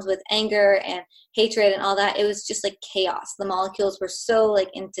the ones with anger and hatred and all that, it was just like chaos. The molecules were so like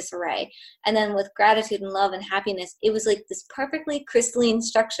in disarray. And then with gratitude and love and happiness, it was like this perfectly crystalline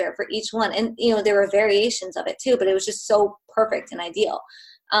structure for each one. And, you know, there were variations of it too, but it was just so perfect and ideal.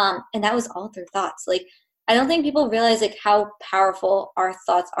 And that was all through thoughts. Like, I don't think people realize like how powerful our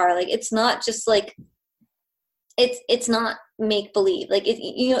thoughts are. Like it's not just like it's not make believe. Like it,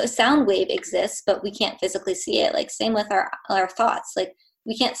 you know, a sound wave exists, but we can't physically see it. Like same with our thoughts. Like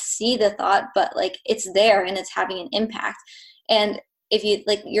we can't see the thought, but like it's there and it's having an impact. And if you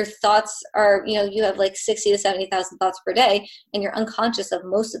like your thoughts are, you know, you have like 60 to 70,000 thoughts per day and you're unconscious of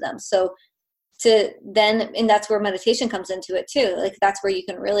most of them. So to then, and that's where meditation comes into it too. Like that's where you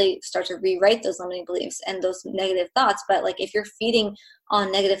can really start to rewrite those limiting beliefs and those negative thoughts. But like if you're feeding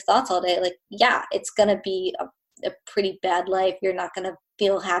on negative thoughts all day, like yeah, it's gonna be a pretty bad life. You're not gonna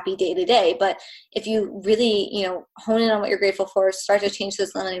feel happy day to day. But if you really, you know, hone in on what you're grateful for, start to change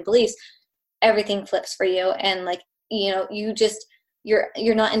those limiting beliefs, everything flips for you. And like, you know,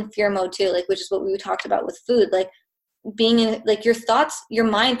 you're not in fear mode too, like, which is what we talked about with food. Like being in like your thoughts, your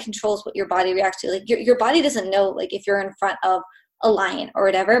mind controls what your body reacts to. Like your body doesn't know like if you're in front of a lion or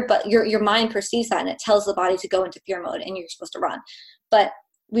whatever, but your mind perceives that and it tells the body to go into fear mode and you're supposed to run. But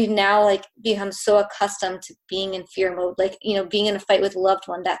we've now like become so accustomed to being in fear mode, like, you know, being in a fight with a loved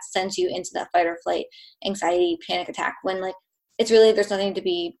one that sends you into that fight or flight, anxiety, panic attack, when like it's really, there's nothing to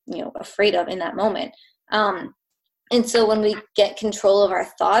be, you know, afraid of in that moment. And so when we get control of our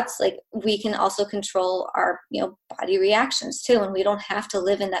thoughts, like we can also control our, you know, body reactions too. And we don't have to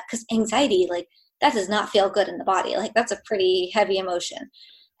live in that, because anxiety, like that does not feel good in the body. Like that's a pretty heavy emotion.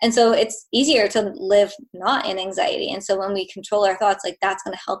 And so it's easier to live not in anxiety. And so when we control our thoughts, like that's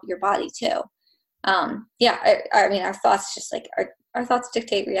going to help your body too. I mean, our thoughts just like our thoughts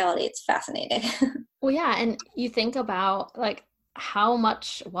dictate reality. It's fascinating. Well, yeah. And you think about like how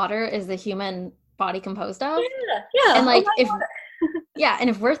much water is the human body composed of? Yeah. And like and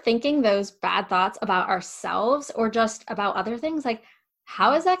if we're thinking those bad thoughts about ourselves or just about other things, like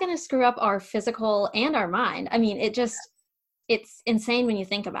how is that going to screw up our physical and our mind? I mean, it's insane when you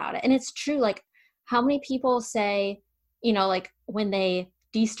think about it. And it's true. Like how many people say, you know, like when they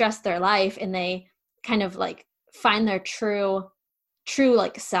de-stress their life and they kind of like find their true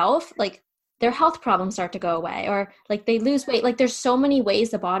like self, like their health problems start to go away, or like they lose weight. Like there's so many ways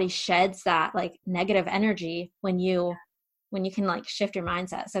the body sheds that like negative energy when you can like shift your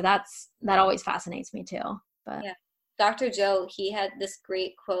mindset. So that always fascinates me too. But yeah, Dr. Joe, he had this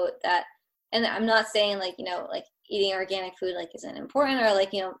great quote that, and I'm not saying like, you know, like eating organic food like isn't important or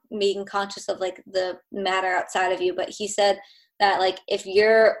like, you know, being conscious of like the matter outside of you, but he said that like if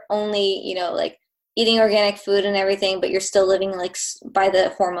you're only, you know, like eating organic food and everything, but you're still living like by the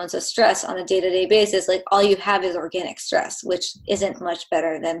hormones of stress on a day-to-day basis, like all you have is organic stress, which isn't much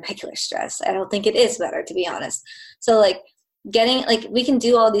better than regular stress. I don't think it is better, to be honest. So like getting, like we can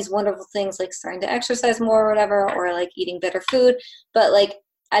do all these wonderful things like starting to exercise more or whatever, or like eating better food, but like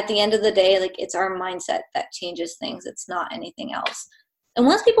at the end of the day, like, it's our mindset that changes things. It's not anything else. And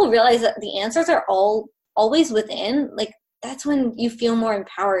once people realize that the answers are always within, like, that's when you feel more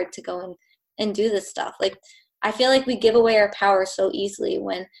empowered to go and do this stuff. Like, I feel like we give away our power so easily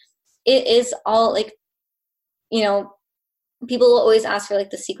when it is all, like, you know, people will always ask for,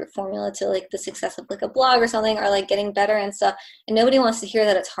 like, the secret formula to, like, the success of, like, a blog or something, or, like, getting better and stuff. And nobody wants to hear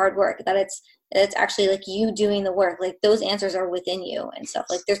that it's hard work, that it's actually, like, you doing the work. Like, those answers are within you and stuff.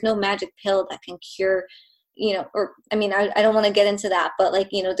 Like, there's no magic pill that can cure, you know, or, I mean, I don't want to get into that, but, like,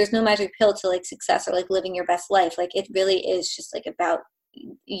 you know, there's no magic pill to, like, success or, like, living your best life. Like, it really is just, like, about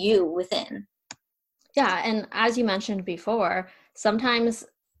you within. Yeah. And as you mentioned before, sometimes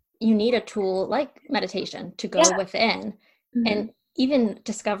you need a tool like meditation to go within and even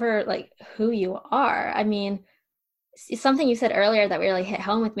discover, like, who you are. I mean, something you said earlier that really hit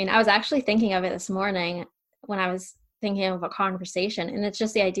home with me, and I was actually thinking of it this morning when I was thinking of a conversation, and it's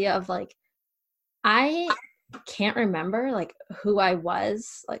just the idea of, like, I can't remember, like, who I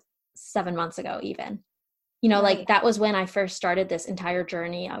was, like, 7 months ago even. You know, like, that was when I first started this entire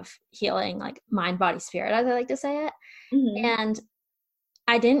journey of healing, like, mind, body, spirit, as I like to say it. And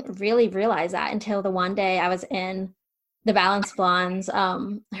I didn't really realize that until the one day I was in the Balance Blonde's,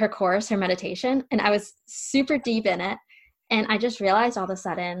 her course, her meditation, and I was super deep in it. And I just realized all of a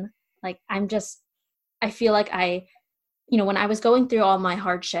sudden, like, I feel like you know, when I was going through all my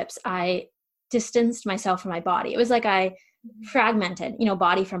hardships, I distanced myself from my body. It was like I fragmented, you know,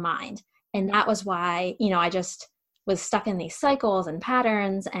 body from mind. And that was why, you know, I just was stuck in these cycles and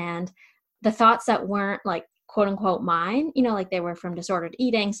patterns, and the thoughts that weren't, like, quote unquote mine, you know, like, they were from disordered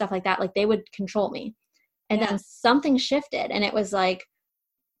eating, stuff like that, like, they would control me. And then something shifted, and it was like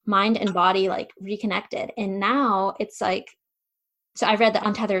mind and body, like, reconnected. And now it's like, so I read The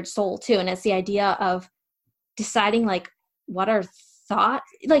Untethered Soul too. And it's the idea of deciding, like, what are thoughts,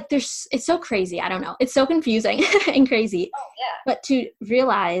 like, it's so crazy. I don't know. It's so confusing and crazy. But to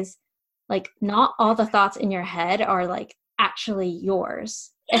realize, like, not all the thoughts in your head are, like, actually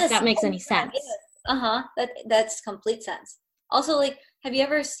yours, if that makes any sense. That's complete sense. Also, like, have you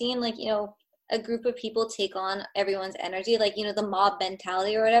ever seen, like, you know, a group of people take on everyone's energy, like, you know, the mob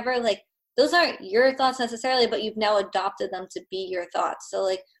mentality or whatever? Like, those aren't your thoughts necessarily, but you've now adopted them to be your thoughts. So,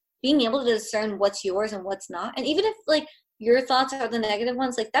 like, being able to discern what's yours and what's not, and even if, like, your thoughts are the negative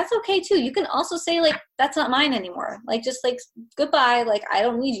ones, like, that's okay too. You can also say, like, that's not mine anymore. Like, just, like, goodbye. Like, I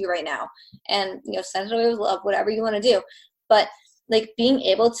don't need you right now. And, you know, send it away with love, whatever you want to do. But, like, being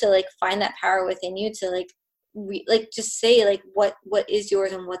able to, like, find that power within you to, like, just say, like, what is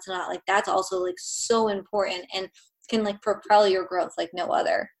yours and what's not. Like, that's also, like, so important and can, like, propel your growth like no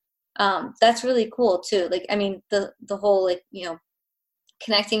other. That's really cool too. Like, I mean, the whole, like, you know,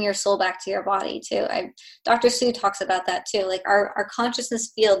 connecting your soul back to your body too. Dr. Sue talks about that too. Like, our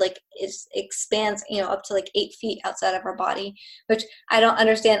consciousness field, like, expands, you know, up to, like, 8 feet outside of our body, which I don't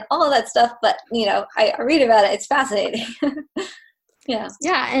understand all of that stuff, but, you know, I read about it. It's fascinating. Yeah.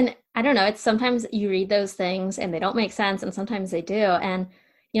 And I don't know, it's sometimes you read those things and they don't make sense, and sometimes they do. And,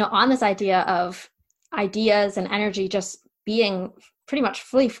 you know, on this idea of ideas and energy just being pretty much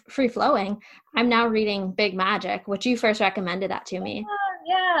free flowing, I'm now reading Big Magic, which you first recommended that to me.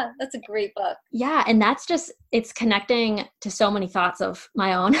 Yeah, that's a great book. Yeah, and that's just, it's connecting to so many thoughts of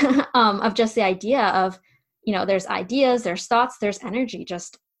my own, of just the idea of, you know, there's ideas, there's thoughts, there's energy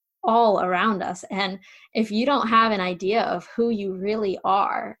just all around us. And if you don't have an idea of who you really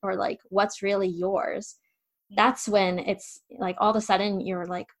are, or, like, what's really yours, that's when it's like all of a sudden you're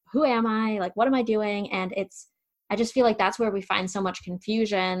like, who am I? Like, what am I doing? And I just feel like that's where we find so much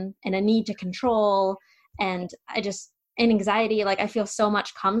confusion and a need to control. And anxiety, like, I feel so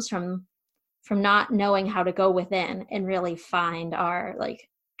much comes from not knowing how to go within and really find our, like,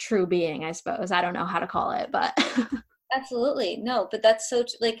 true being, I suppose. I don't know how to call it, but Absolutely. No, but that's so,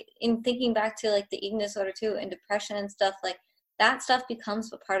 like, in thinking back to, like, the eating disorder too, and depression and stuff, like, that stuff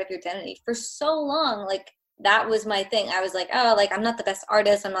becomes a part of your identity. For so long, like, that was my thing. I was like, oh, like, I'm not the best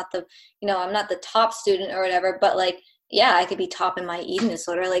artist. I'm not I'm not the top student or whatever, but, like, yeah, I could be top in my eating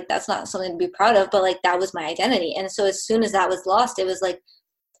disorder. Like, that's not something to be proud of, but, like, that was my identity. And so as soon as that was lost, it was like,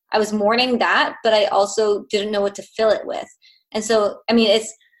 I was mourning that, but I also didn't know what to fill it with. And so, I mean,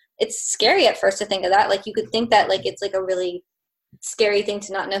 it's scary at first to think of that. Like, you could think that, like, it's, like, a really scary thing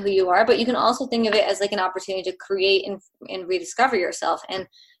to not know who you are, but you can also think of it as, like, an opportunity to create and rediscover yourself. And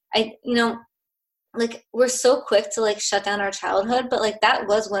like, we're so quick to, like, shut down our childhood, but, like, that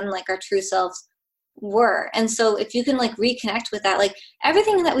was when, like, our true selves were. And so if you can like reconnect with that, like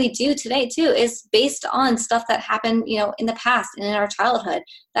everything that we do today too is based on stuff that happened, you know, in the past and in our childhood.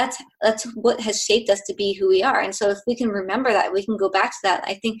 That's what has shaped us to be who we are. And so if we can remember that, we can go back to that,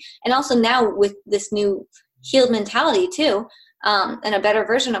 I think. And also now with this new healed mentality too, and a better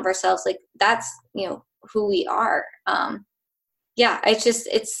version of ourselves, like that's, you know, who we are.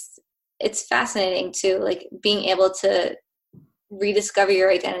 It's fascinating too, like being able to rediscover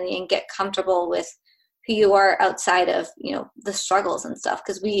your identity and get comfortable with who you are outside of, you know, the struggles and stuff.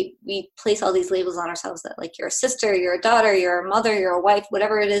 Because we place all these labels on ourselves that like you're a sister, you're a daughter, you're a mother, you're a wife,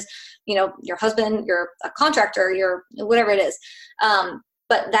 whatever it is, you know, your husband, you're a contractor, you're whatever it is.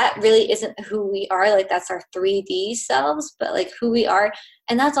 But that really isn't who we are. Like that's our 3D selves, but like who we are.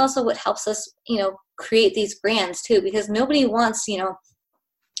 And that's also what helps us, you know, create these brands too, because nobody wants, you know,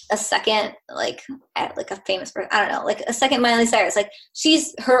 a second, like a famous person, I don't know, like a second Miley Cyrus, like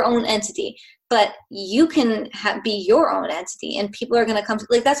she's her own entity, but you can be your own entity, and people are going to come to,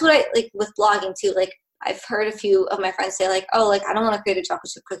 like, that's what I like with blogging too. Like I've heard a few of my friends say like, oh, like I don't want to create a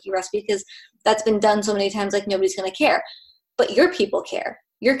chocolate chip cookie recipe because that's been done so many times, like nobody's going to care. But your people care,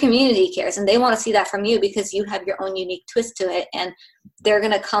 your community cares, and they want to see that from you because you have your own unique twist to it, and they're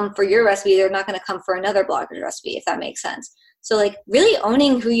going to come for your recipe. They're not going to come for another blogger's recipe, if that makes sense. So like really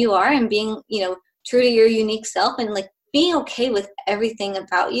owning who you are and being, you know, true to your unique self, and like being okay with everything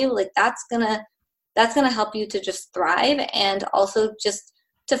about you, like that's gonna help you to just thrive, and also just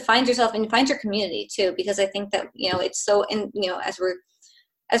to find yourself and find your community too. Because I think that, you know, it's so, and you know, as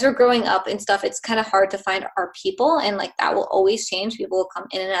we're growing up and stuff, it's kind of hard to find our people, and like that will always change. People will come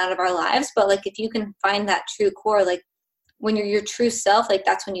in and out of our lives, but like if you can find that true core, like when you're your true self, like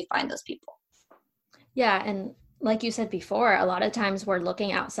that's when you find those people. Yeah, and like you said before, a lot of times we're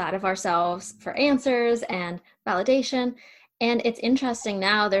looking outside of ourselves for answers and validation. And it's interesting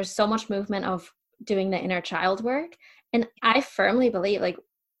now, there's so much movement of doing the inner child work. And I firmly believe like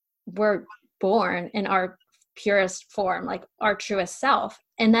we're born in our purest form, like our truest self.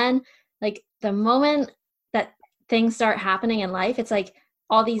 And then like the moment that things start happening in life, it's like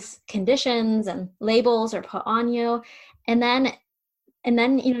all these conditions and labels are put on you. And then,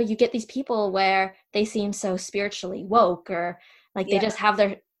 you know, you get these people where they seem so spiritually woke, or like they just have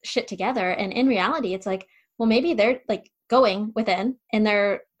their shit together. And in reality, it's like, well, maybe they're like going within and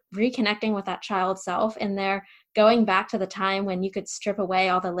they're reconnecting with that child self, and they're going back to the time when you could strip away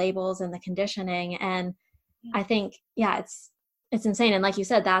all the labels and the conditioning. And I think, yeah, it's insane. And like you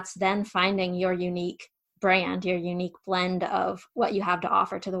said, that's then finding your unique brand, your unique blend of what you have to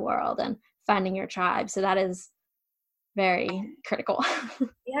offer to the world, and finding your tribe. So that is very critical.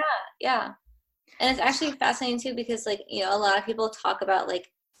 Yeah. And it's actually fascinating too, because like, you know, a lot of people talk about like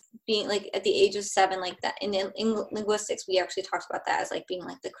being like at the age of 7, like that in linguistics, we actually talked about that as like being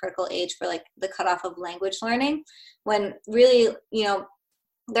like the critical age for like the cutoff of language learning, when really, you know,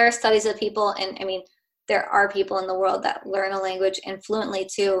 there are studies of people, and I mean, there are people in the world that learn a language and fluently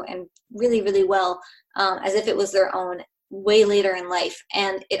too, and really, really well, as if it was their own way later in life.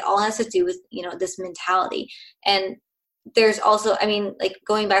 And it all has to do with, you know, this mentality. And there's also, I mean, like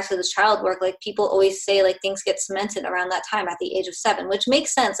going back to this child work, like people always say like things get cemented around that time at the age of 7, which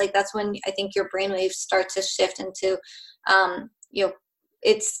makes sense. Like that's when I think your brainwaves start to shift into, you know,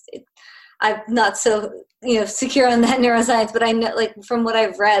 I'm not so, you know, secure on that neuroscience, but I know like from what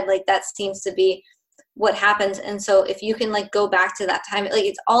I've read, like that seems to be what happens. And so if you can like go back to that time, like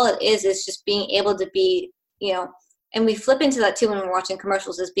it's all it is just being able to be, you know, and we flip into that too when we're watching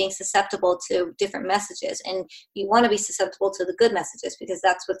commercials, is being susceptible to different messages. And you want to be susceptible to the good messages, because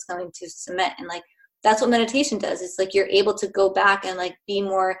that's what's going to cement. And like, that's what meditation does. It's like, you're able to go back and like be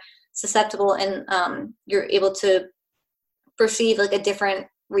more susceptible, and you're able to perceive like a different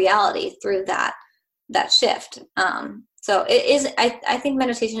reality through that shift. So it is, I think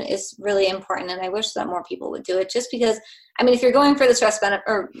meditation is really important, and I wish that more people would do it, just because, I mean, if you're going for the stress benefit,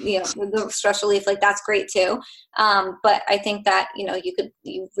 or, you know, the stress relief, like that's great too. But I think that, you know,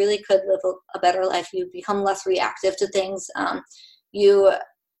 you really could live a better life. You become less reactive to things. You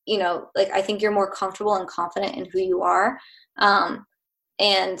know, like, I think you're more comfortable and confident in who you are.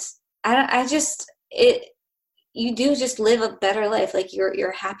 And you do just live a better life. Like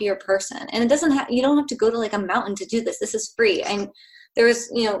you're a happier person, and it doesn't you don't have to go to like a mountain to do this. This is free. And there was,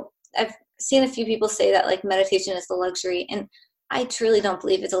 you know, I've seen a few people say that like meditation is the luxury, and I truly don't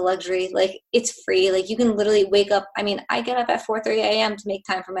believe it's a luxury. Like it's free. Like you can literally wake up. I mean, I get up at 4:30 a.m. to make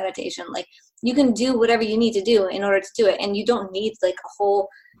time for meditation. Like you can do whatever you need to do in order to do it. And you don't need like a whole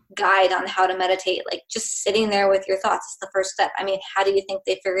guide on how to meditate. Like just sitting there with your thoughts is the first step. I mean, how do you think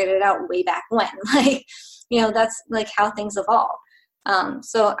they figured it out way back when? Like, you know, that's like how things evolve.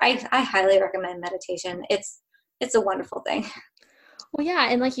 So I highly recommend meditation. It's a wonderful thing. Well, yeah,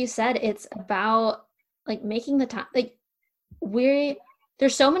 and like you said, it's about like making the time. Like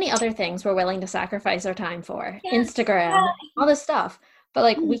there's so many other things we're willing to sacrifice our time for. Yeah. Instagram, all this stuff. But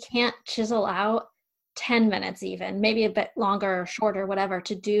like we Mhm. can't chisel out 10 minutes even, maybe a bit longer or shorter, whatever,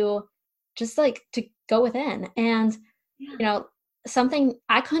 to do just like to go within. And Yeah. you know, something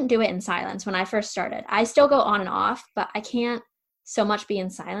I couldn't do it in silence when I first started. I still go on and off, but I can't so much be in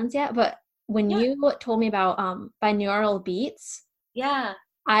silence yet. But when Yeah. you told me about binaural beats, Yeah.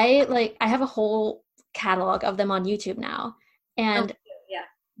 I have a whole catalog of them on YouTube now. Oh, And yeah.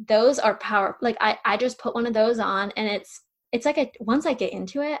 those are power like I just put one of those on, and it's like once I get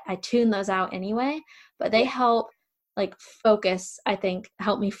into it, I tune those out anyway, but they Yeah. help like focus, I think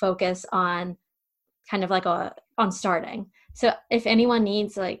help me focus on kind of like on starting. So if anyone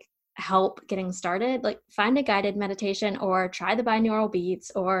needs like help getting started, like find a guided meditation or try the binaural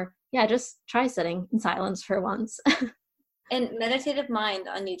beats, or yeah, just try sitting in silence for once. And Meditative Mind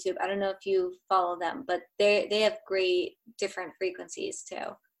on YouTube. I don't know if you follow them, but they have great different frequencies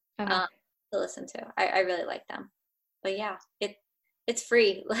too, Okay. um, to listen to. I really like them. But yeah, it's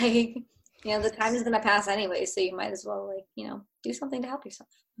free. Like, the time is gonna pass anyway, so you might as well, like, do something to help yourself.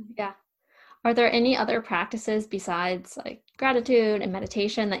 Yeah. Are there any other practices besides like gratitude and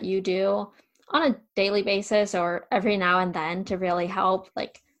meditation that you do on a daily basis or every now and then to really help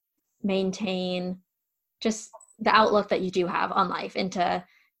like maintain just the outlook that you do have on life and to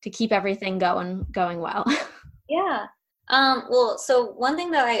keep everything going well? Yeah. Well, so one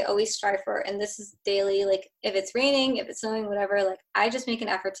thing that I always strive for, and this is daily, like if it's raining, if it's snowing, whatever, like I just make an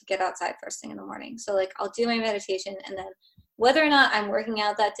effort to get outside first thing in the morning. So like I'll do my meditation, and then whether or not I'm working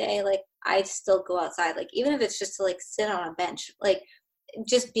out that day, like I still go outside. Like even if it's just to like sit on a bench, like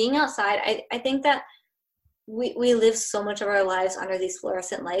just being outside, I think that we live so much of our lives under these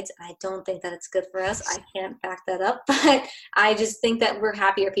fluorescent lights. I don't think that it's good for us. I can't back that up, but I just think that we're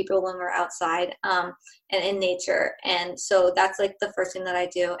happier people when we're outside, and in nature. And so that's like the first thing that I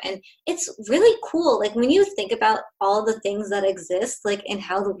do. And it's really cool. Like when you think about all the things that exist, like and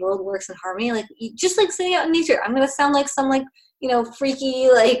how the world works in harmony, like just like sitting out in nature. I'm going to sound like some like, freaky,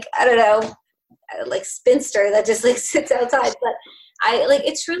 like, I don't know, like spinster that just like sits outside, but I like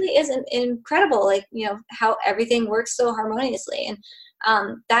it truly is incredible, like how everything works so harmoniously.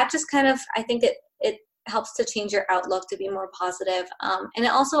 And that just kind of, I think it helps to change your outlook to be more positive. And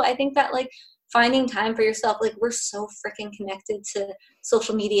it also, I think that like finding time for yourself, like we're so freaking connected to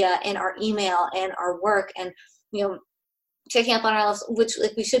social media and our email and our work, and you know checking up on our loved, which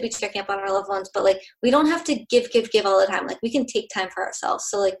like we should be checking up on our loved ones, but like we don't have to give all the time. Like we can take time for ourselves.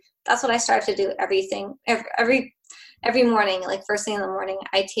 So like that's what I strive to do. Every morning, like first thing in the morning,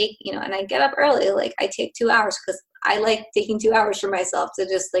 I take, and I get up early. Like I take 2 hours because I like taking 2 hours for myself to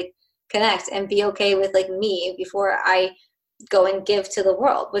just like connect and be okay with like me before I go and give to the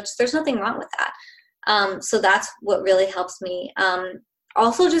world, which there's nothing wrong with that. So that's what really helps me.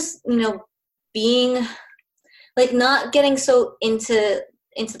 Also just, being like not getting so into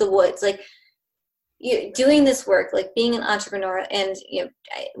the woods, like you doing this work, like being an entrepreneur, and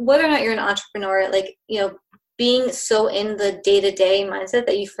whether or not you're an entrepreneur, like being so in the day-to-day mindset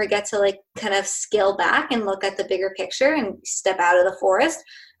that you forget to like kind of scale back and look at the bigger picture and step out of the forest.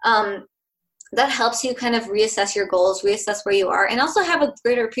 That helps you kind of reassess your goals, reassess where you are, and also have a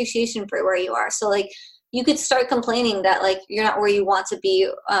greater appreciation for where you are. So like you could start complaining that like you're not where you want to be,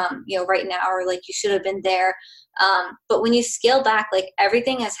 right now, or like you should have been there. But when you scale back, like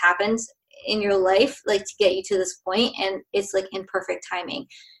everything has happened in your life, like to get you to this point, and it's like in perfect timing.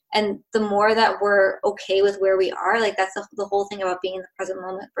 And the more that we're okay with where we are, like that's the whole thing about being in the present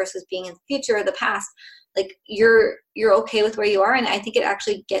moment versus being in the future or the past. Like you're okay with where you are, and I think it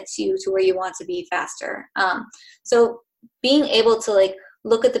actually gets you to where you want to be faster. So being able to like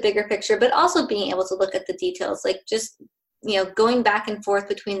look at the bigger picture, but also being able to look at the details, like just going back and forth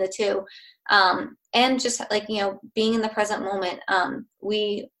between the two, and just like being in the present moment.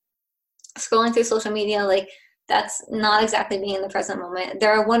 We scrolling through social media, like that's not exactly being in the present moment.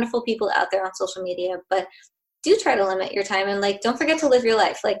 There are wonderful people out there on social media, but do try to limit your time, and like don't forget to live your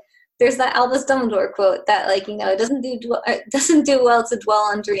life. Like there's that Albus Dumbledore quote that like it doesn't do well to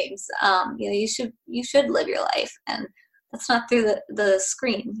dwell on dreams. You should live your life, and that's not through the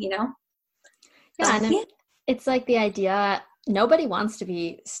screen. Yeah, and Yeah. it's like the idea nobody wants to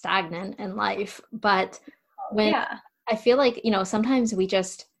be stagnant in life, but when Yeah. I feel like, sometimes we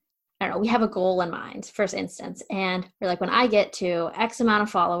just, I don't know, we have a goal in mind, first instance, and we're like, when I get to X amount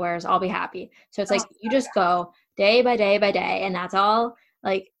of followers, I'll be happy. So it's like you just go day by day by day, and that's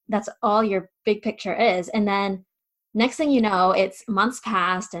all your big picture is. And then next thing you know, it's months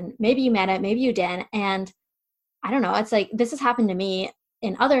past and maybe you met it, maybe you didn't. And I don't know, it's like this has happened to me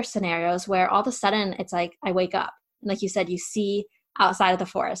in other scenarios where all of a sudden it's like I wake up and like you said, you see outside of the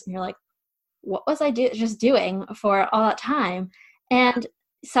forest and you're like, what was I just doing for all that time? And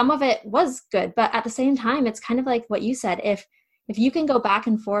some of it was good, but at the same time, it's kind of like what you said. If you can go back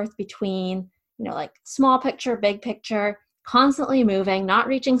and forth between, like small picture, big picture, constantly moving, not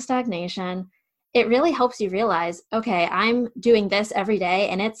reaching stagnation, it really helps you realize, okay, I'm doing this every day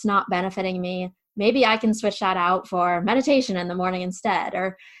and it's not benefiting me. Maybe I can switch that out for meditation in the morning instead.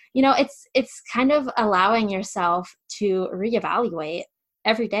 Or, it's kind of allowing yourself to reevaluate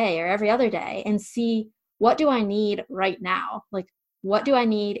every day or every other day and see, what do I need right now? Like, what do I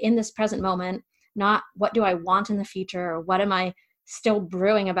need in this present moment? Not what do I want in the future, or what am I still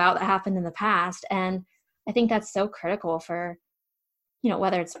brewing about that happened in the past? And I think that's so critical for,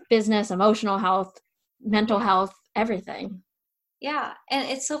 whether it's business, emotional health, mental health, everything. Yeah. And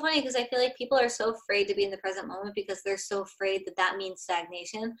it's so funny because I feel like people are so afraid to be in the present moment because they're so afraid that that means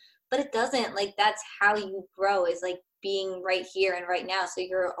stagnation, but it doesn't. Like, that's how you grow, is like being right here and right now. So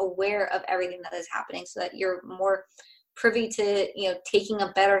you're aware of everything that is happening so that you're more privy to, taking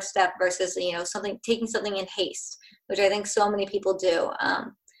a better step versus, taking something in haste, which I think so many people do.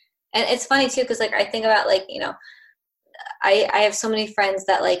 And it's funny too, because like I think about like, I have so many friends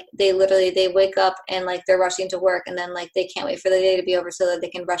that like they wake up and like they're rushing to work, and then like they can't wait for the day to be over so that they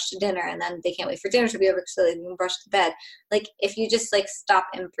can rush to dinner, and then they can't wait for dinner to be over so they can rush to bed. Like, if you just like stop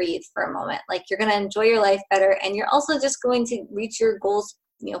and breathe for a moment, like you're going to enjoy your life better, and you're also just going to reach your goals,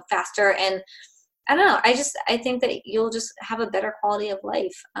 faster. And I don't know, I think that you'll just have a better quality of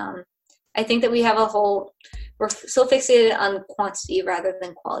life. I think that we're so fixated on quantity rather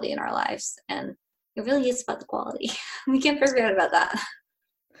than quality in our lives, and it really is about the quality. We can't forget about that.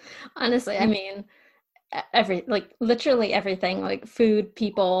 Honestly, I mean, literally everything, like food,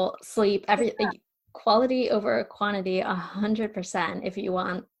 people, sleep, everything, quality over quantity, 100%. If you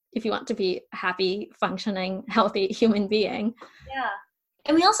want to be a happy, functioning, healthy human being. Yeah.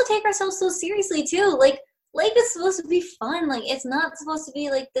 And we also take ourselves so seriously too. Like, life is supposed to be fun. Like, it's not supposed to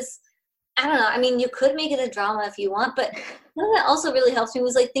be like this. I don't know. I mean, you could make it a drama if you want, but something that also really helps me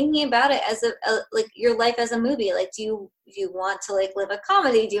was like thinking about it as like your life as a movie. Like, do you want to like live a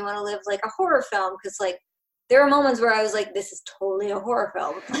comedy? Do you want to live like a horror film? Because like there are moments where I was like, this is totally a horror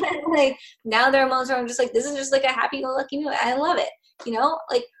film. Like, now there are moments where I'm just like, this is just like a happy-go-lucky movie. I love it.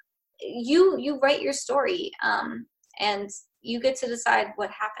 Like you write your story, and you get to decide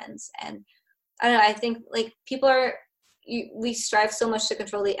what happens. And I don't know. I think like we strive so much to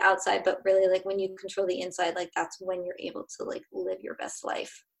control the outside, but really like when you control the inside, like that's when you're able to like live your best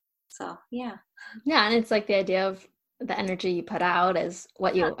life. So yeah. And it's like the idea of the energy you put out is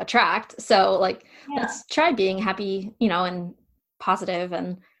what you attract. So like, let's try being happy, and positive,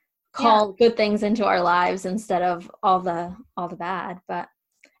 and call good things into our lives instead of all the bad. But,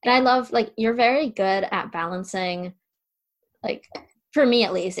 and I love, like, you're very good at balancing, like, for me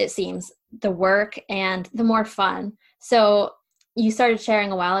at least, it seems, the work and the more fun. So you started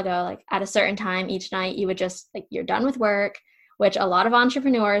sharing a while ago, like at a certain time each night, you would just like, you're done with work, which a lot of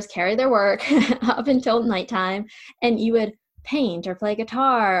entrepreneurs carry their work up until nighttime, and you would paint or play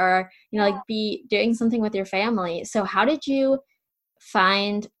guitar or, like be doing something with your family. So how did you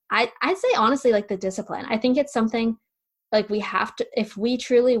find, I'd say honestly, like the discipline? I think it's something like we have to, if we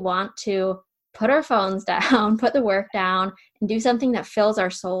truly want to put our phones down, put the work down, and do something that fills our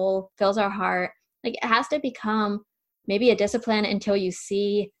soul, fills our heart. Like, it has to become maybe a discipline until you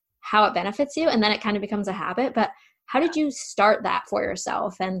see how it benefits you, and then it kind of becomes a habit. But how did you start that for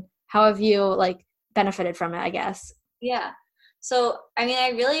yourself, and how have you like benefited from it, I guess? Yeah. So, I mean, I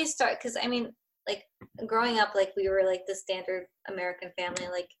really because I mean, like growing up, like we were like the standard American family.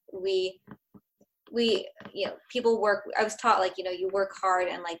 Like we people work. I was taught like, you work hard,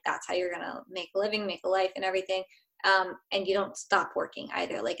 and like that's how you're gonna make a living, make a life, and everything. And you don't stop working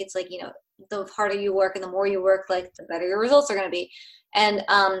either. Like, it's like, the harder you work and the more you work, like the better your results are going to be. And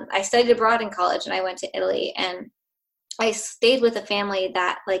I studied abroad in college, and I went to Italy, and I stayed with a family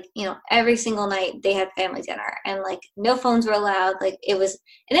that like, every single night they had family dinner, and like no phones were allowed. Like it was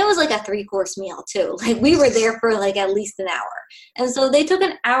like a 3-course meal too. Like we were there for like at least an hour. And so they took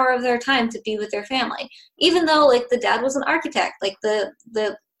an hour of their time to be with their family, even though like the dad was an architect, like the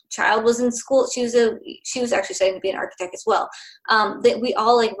child was in school. She was actually studying to be an architect as well. We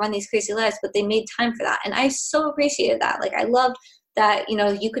all like run these crazy lives, but they made time for that. And I so appreciated that. Like I loved that,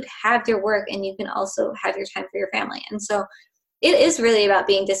 you could have your work and you can also have your time for your family. And so it is really about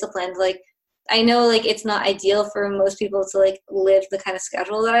being disciplined. Like I know like it's not ideal for most people to like live the kind of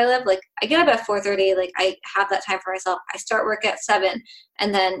schedule that I live. Like I get up at 4:30, like I have that time for myself. I start work at 7,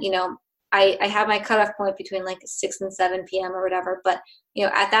 and then, I have my cutoff point between like 6 and 7 p.m. or whatever. But,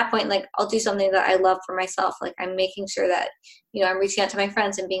 at that point, like I'll do something that I love for myself. Like I'm making sure that, I'm reaching out to my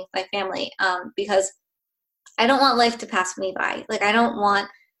friends and being with my family, because I don't want life to pass me by. Like I don't want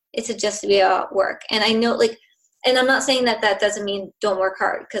it to just be about work. And I know like, and I'm not saying that doesn't mean don't work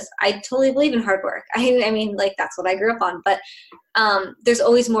hard, because I totally believe in hard work. I mean, like that's what I grew up on, but there's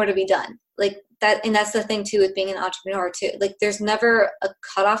always more to be done. Like that, and that's the thing too with being an entrepreneur too. Like there's never a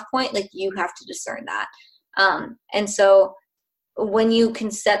cutoff point. Like you have to discern that. And so when you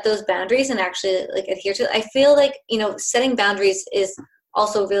can set those boundaries and actually like adhere to it, I feel like, setting boundaries is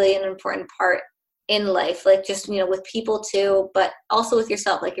also really an important part in life, like just, with people too, but also with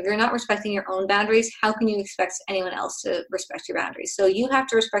yourself. Like if you're not respecting your own boundaries, how can you expect anyone else to respect your boundaries? So you have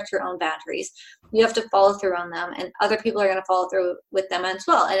to respect your own boundaries. You have to follow through on them, and other people are going to follow through with them as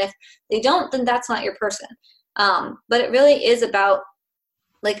well. And if they don't, then that's not your person. But it really is about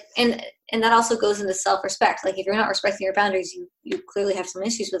like, and that also goes into self-respect. Like if you're not respecting your boundaries, you clearly have some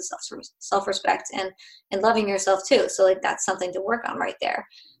issues with self-respect and loving yourself too. So like that's something to work on right there.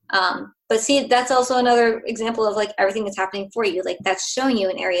 But see, that's also another example of like everything that's happening for you. Like that's showing you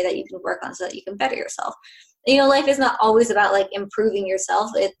an area that you can work on so that you can better yourself. Life is not always about like improving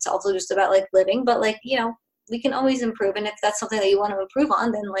yourself. It's also just about like living, but like, we can always improve. And if that's something that you want to improve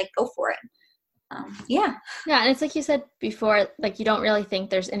on, then like go for it. Yeah. Yeah. And it's like you said before, like you don't really think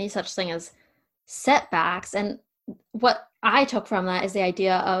there's any such thing as setbacks. And what I took from that is the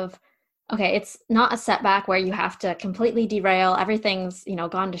idea of, okay, it's not a setback where you have to completely derail, everything's,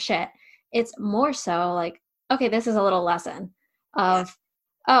 gone to shit. It's more so like, okay, this is a little lesson of,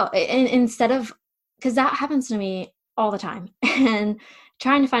 and instead of, because that happens to me all the time, and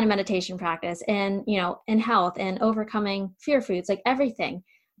trying to find a meditation practice and, in health and overcoming fear foods, like everything.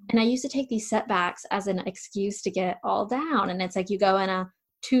 And I used to take these setbacks as an excuse to get all down. And it's like you go in a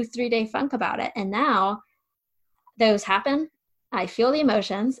 2-3 day funk about it. And now those happen. I feel the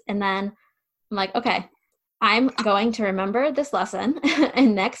emotions, and then I'm like, okay, I'm going to remember this lesson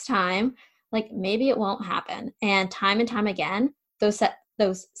and next time, like maybe it won't happen. And time again, those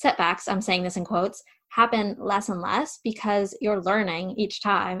setbacks, I'm saying this in quotes, happen less and less because you're learning each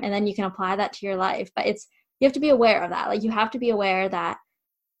time, and then you can apply that to your life. But you have to be aware of that. Like you have to be aware that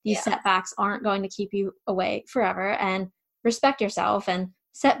these setbacks aren't going to keep you away forever, and respect yourself and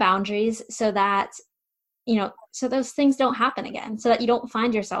set boundaries so that so those things don't happen again, so that you don't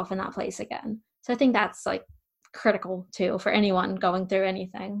find yourself in that place again. So I think that's like critical too for anyone going through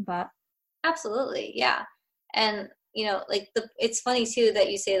anything. But absolutely. Yeah. And like it's funny too that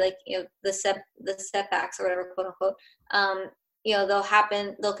you say like, the setbacks or whatever, quote unquote,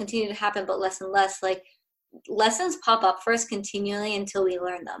 they'll continue to happen, but less and less. Like lessons pop up for us continually until we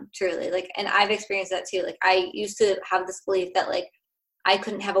learn them truly. Like, and I've experienced that too. Like I used to have this belief that like I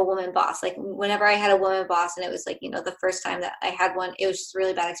couldn't have a woman boss. Like whenever I had a woman boss, and it was like, the first time that I had one, it was just a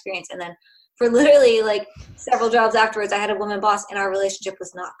really bad experience. And then for literally like several jobs afterwards, I had a woman boss, and our relationship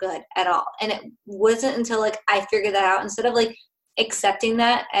was not good at all. And it wasn't until like I figured that out, instead of like accepting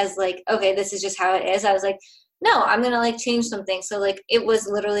that as like, okay, this is just how it is, I was like, no, I'm going to like change something. So like it was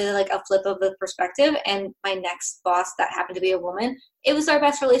literally like a flip of the perspective. And my next boss that happened to be a woman, it was our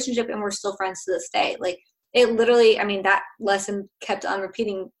best relationship, and we're still friends to this day. Like it literally, I mean, that lesson kept on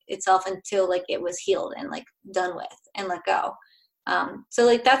repeating itself until like it was healed and like done with and let go. So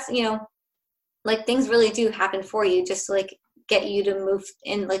like that's, like things really do happen for you just to like get you to move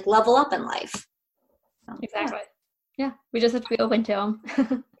and like level up in life. So, exactly. Yeah. We just have to be open to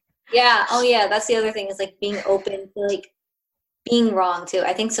them. Yeah. Oh yeah. That's the other thing, is like being open to like being wrong too.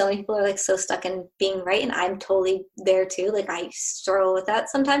 I think so many people are like so stuck in being right, and I'm totally there too. Like I struggle with that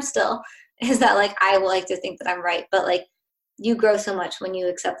sometimes still, is that like I like to think that I'm right, but like you grow so much when you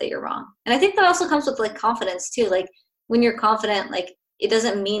accept that you're wrong. And I think that also comes with like confidence too. Like when you're confident, like it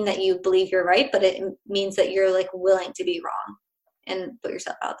doesn't mean that you believe you're right, but it means that you're like willing to be wrong and put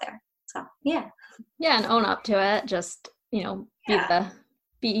yourself out there. So yeah. Yeah. And own up to it. Just,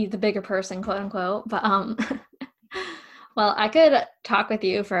 be the bigger person, quote unquote. But, well, I could talk with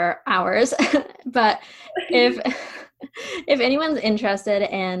you for hours, but if anyone's interested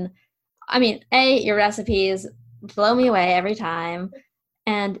in, I mean, A, your recipes blow me away every time.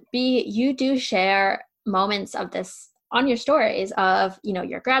 And B, you do share moments of this on your stories of,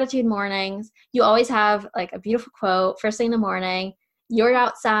 your gratitude mornings. You always have like a beautiful quote first thing in the morning. You're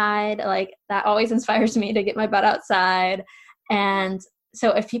outside, like that always inspires me to get my butt outside. And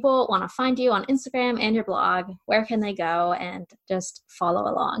so if people want to find you on Instagram and your blog, where can they go and just follow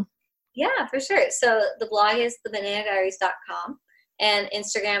along? Yeah, for sure. So the blog is thebananadiaries.com and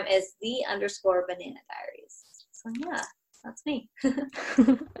Instagram is _banana_diaries. So yeah, that's me.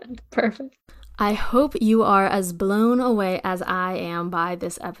 Perfect. I hope you are as blown away as I am by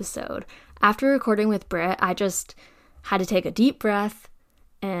this episode. After recording with Britt, I just had to take a deep breath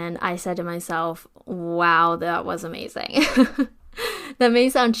and I said to myself, wow, that was amazing. That may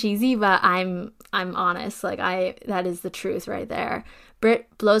sound cheesy, but I'm honest. That is the truth right there. Britt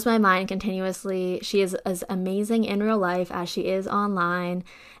blows my mind continuously. She is as amazing in real life as she is online.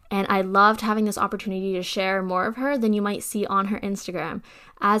 And I loved having this opportunity to share more of her than you might see on her Instagram,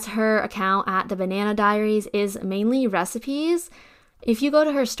 as her account at The Banana Diaries is mainly recipes. If you go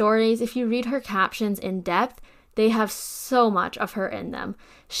to her stories, if you read her captions in depth, they have so much of her in them.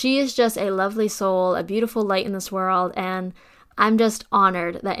 She is just a lovely soul, a beautiful light in this world, and I'm just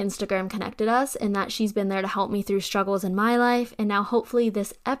honored that Instagram connected us and that she's been there to help me through struggles in my life, and now hopefully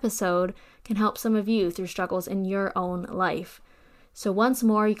this episode can help some of you through struggles in your own life. So once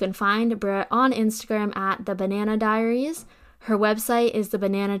more, you can find Britt on Instagram at The Banana Diaries. Her website is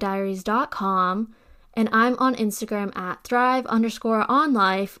thebananadiaries.com, and I'm on Instagram at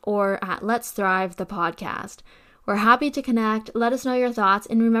thrive_onlife or at Let's Thrive the podcast. We're happy to connect. Let us know your thoughts,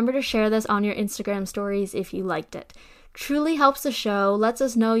 and remember to share this on your Instagram stories if you liked it. Truly helps the show, lets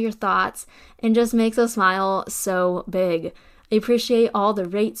us know your thoughts, and just makes us smile so big. I appreciate all the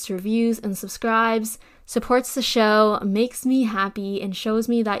rates, reviews, and subscribes. Supports the show, makes me happy, and shows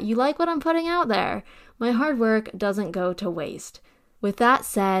me that you like what I'm putting out there. My hard work doesn't go to waste. With that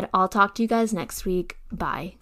said, I'll talk to you guys next week. Bye.